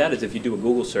can find out is if you do a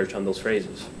Google search on those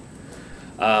phrases.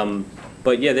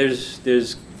 But yeah,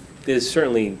 there's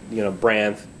certainly,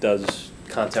 brand does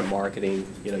content marketing.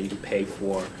 You can pay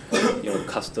for,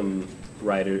 custom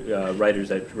writers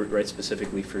that write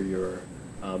specifically for your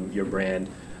brand.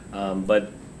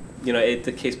 But it's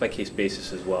a case-by-case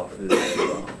basis as well for this as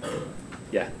well.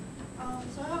 Yeah.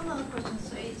 So I have another question.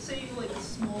 Say you're like a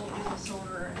small business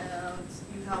owner and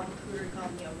you have a Twitter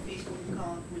account, you have a Facebook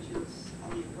account, which is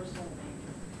on your personal name.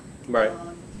 Right.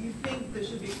 Do you think there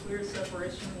should be a clear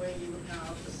separation where you would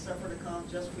have a separate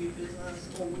account just for your business,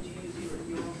 or would you use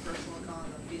your own personal account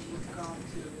and Facebook account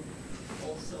to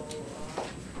also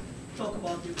talk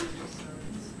about your business and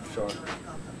Sure. generate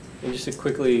content? And just to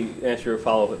quickly answer your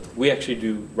follow-up, we actually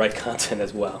do write content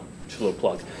as well. Just a little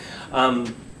plug.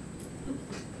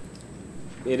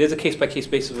 It is a case-by-case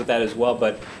basis with that as well,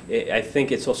 but I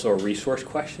think it's also a resource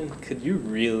question. Could you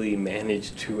really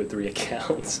manage 2 or 3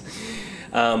 accounts?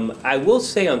 I will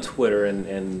say on Twitter,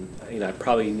 and I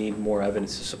probably need more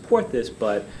evidence to support this,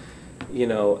 but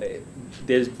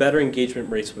there's better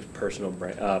engagement rates with personal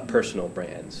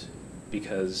brands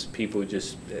because people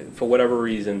just, for whatever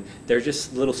reason, they're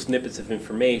just little snippets of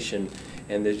information,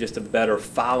 and there's just a better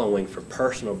following for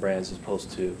personal brands as opposed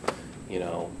to,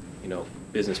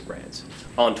 business brands.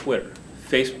 On Twitter,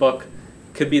 Facebook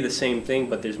could be the same thing,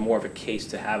 but there's more of a case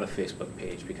to have a Facebook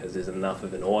page because there's enough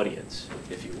of an audience,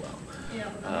 if you will. Yeah,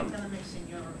 but then kind of mixing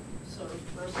your sort of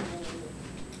personal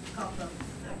content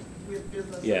with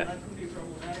business, Yeah. and that could be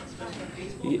problematic, especially on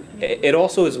Facebook. It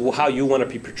also is how you want to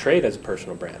be portrayed as a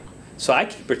personal brand. So I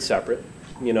keep it separate.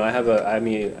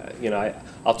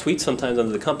 I'll tweet sometimes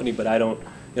under the company, but I don't,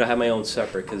 have my own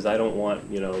separate because I don't want,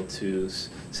 to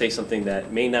say something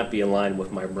that may not be aligned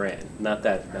with my brand. Not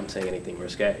that I'm saying anything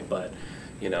risque, but,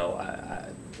 and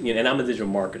I'm a digital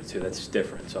marketer too. That's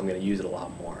different. So I'm going to use it a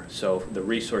lot more. So the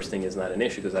resource thing is not an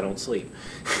issue because I don't sleep,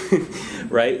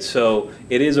 right? So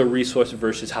it is a resource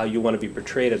versus how you want to be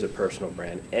portrayed as a personal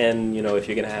brand. And if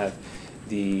you're going to have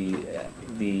if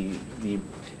you're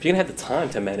going to have the time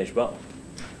to manage both,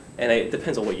 and it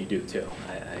depends on what you do too.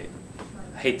 I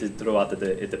hate to throw out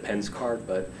the it depends card,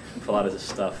 but for a lot of this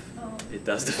stuff, it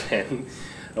does depend.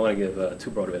 I don't want to give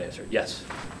too broad of an answer. Yes?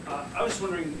 I was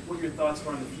wondering what your thoughts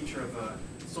were on the future of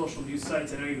social news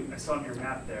sites. I saw on your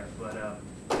map there, but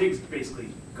Dig's basically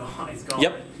gone. It's gone.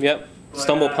 Yep. But,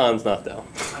 StumblePond's not though.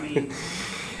 I mean,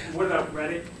 what about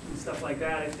Reddit and stuff like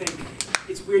that? I think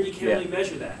it's weird you can't really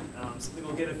measure that. Something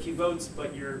will get a few votes,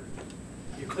 but your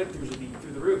click-throughs will be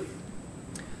through the roof.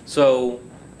 So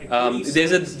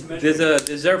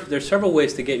there's several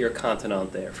ways to get your content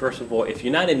out there. First of all, if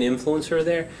you're not an influencer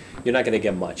there, you're not going to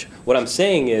get much. What I'm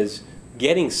saying is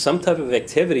getting some type of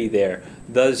activity there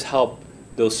does help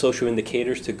those social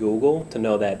indicators to Google to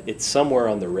know that it's somewhere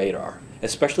on the radar,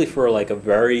 especially for like a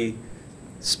very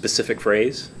specific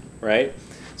phrase, right?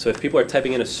 So if people are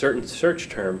typing in a certain search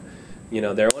term,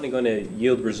 they're only going to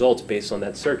yield results based on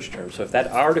that search term. So if that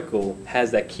article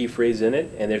has that key phrase in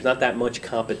it and there's not that much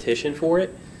competition for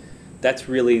it, that's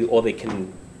really all they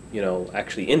can,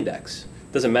 actually index.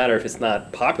 Doesn't matter if it's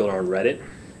not popular on Reddit,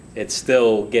 it's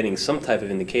still getting some type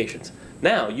of indications.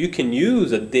 Now, you can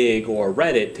use a Dig or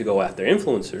Reddit to go after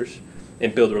influencers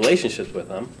and build relationships with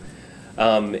them,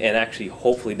 and actually,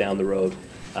 hopefully down the road,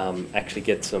 actually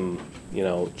get some,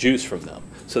 juice from them.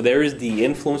 So there is the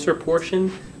influencer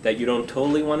portion that you don't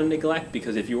totally want to neglect,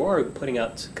 because if you are putting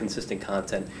out consistent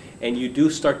content and you do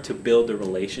start to build a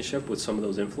relationship with some of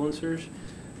those influencers,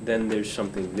 then there's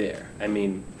something there. I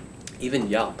mean, even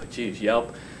Yelp, geez,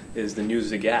 Yelp is the new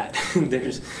Zagat.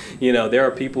 There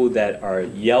are people that are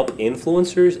Yelp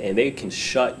influencers and they can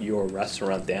shut your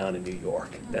restaurant down in New York.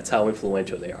 That's how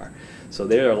influential they are. So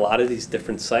there are a lot of these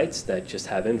different sites that just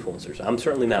have influencers. I'm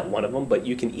certainly not one of them, but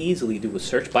you can easily do a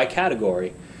search by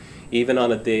category, even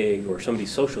on a Dig or some of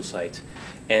these social sites.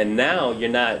 And now you're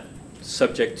not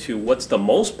subject to what's the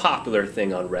most popular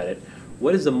thing on Reddit.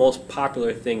 What is the most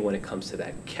popular thing when it comes to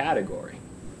that category?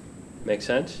 Make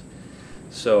sense?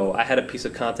 So I had a piece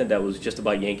of content that was just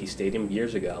about Yankee Stadium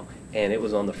years ago, and it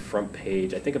was on the front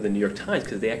page, I think, of the New York Times,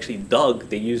 because they actually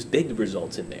they used Dig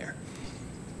results in there.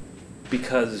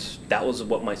 Because that was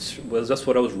that's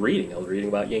what I was reading. I was reading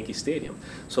about Yankee Stadium.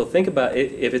 So think about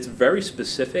it, if it's very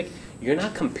specific, you're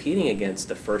not competing against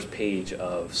the first page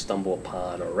of Stumble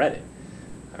Upon or Reddit.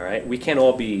 All right, we can't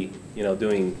all be,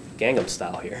 doing Gangnam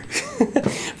Style here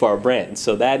for our brand.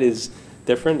 So that is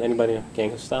different. Anybody know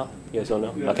Gangnam Style? You guys don't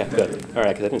know? No. Okay, good. All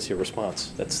right, because I didn't see a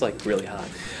response. That's like really hot.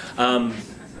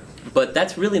 But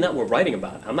that's really not what we're writing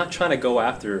about. I'm not trying to go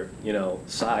after,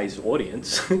 Psy's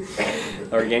audience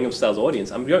or Gangnam Style's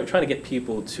audience. I'm trying to get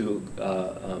people to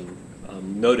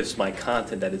notice my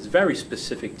content that is very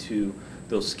specific to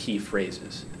those key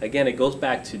phrases. Again, it goes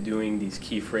back to doing these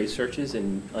key phrase searches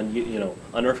and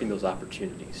unearthing those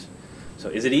opportunities. So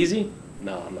is it easy?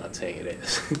 No, I'm not saying it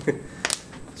is.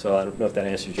 So I don't know if that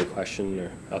answers your question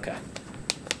or, okay.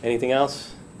 Anything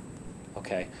else?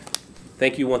 Okay.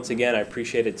 Thank you once again. I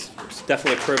appreciate it. It's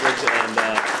definitely a privilege, and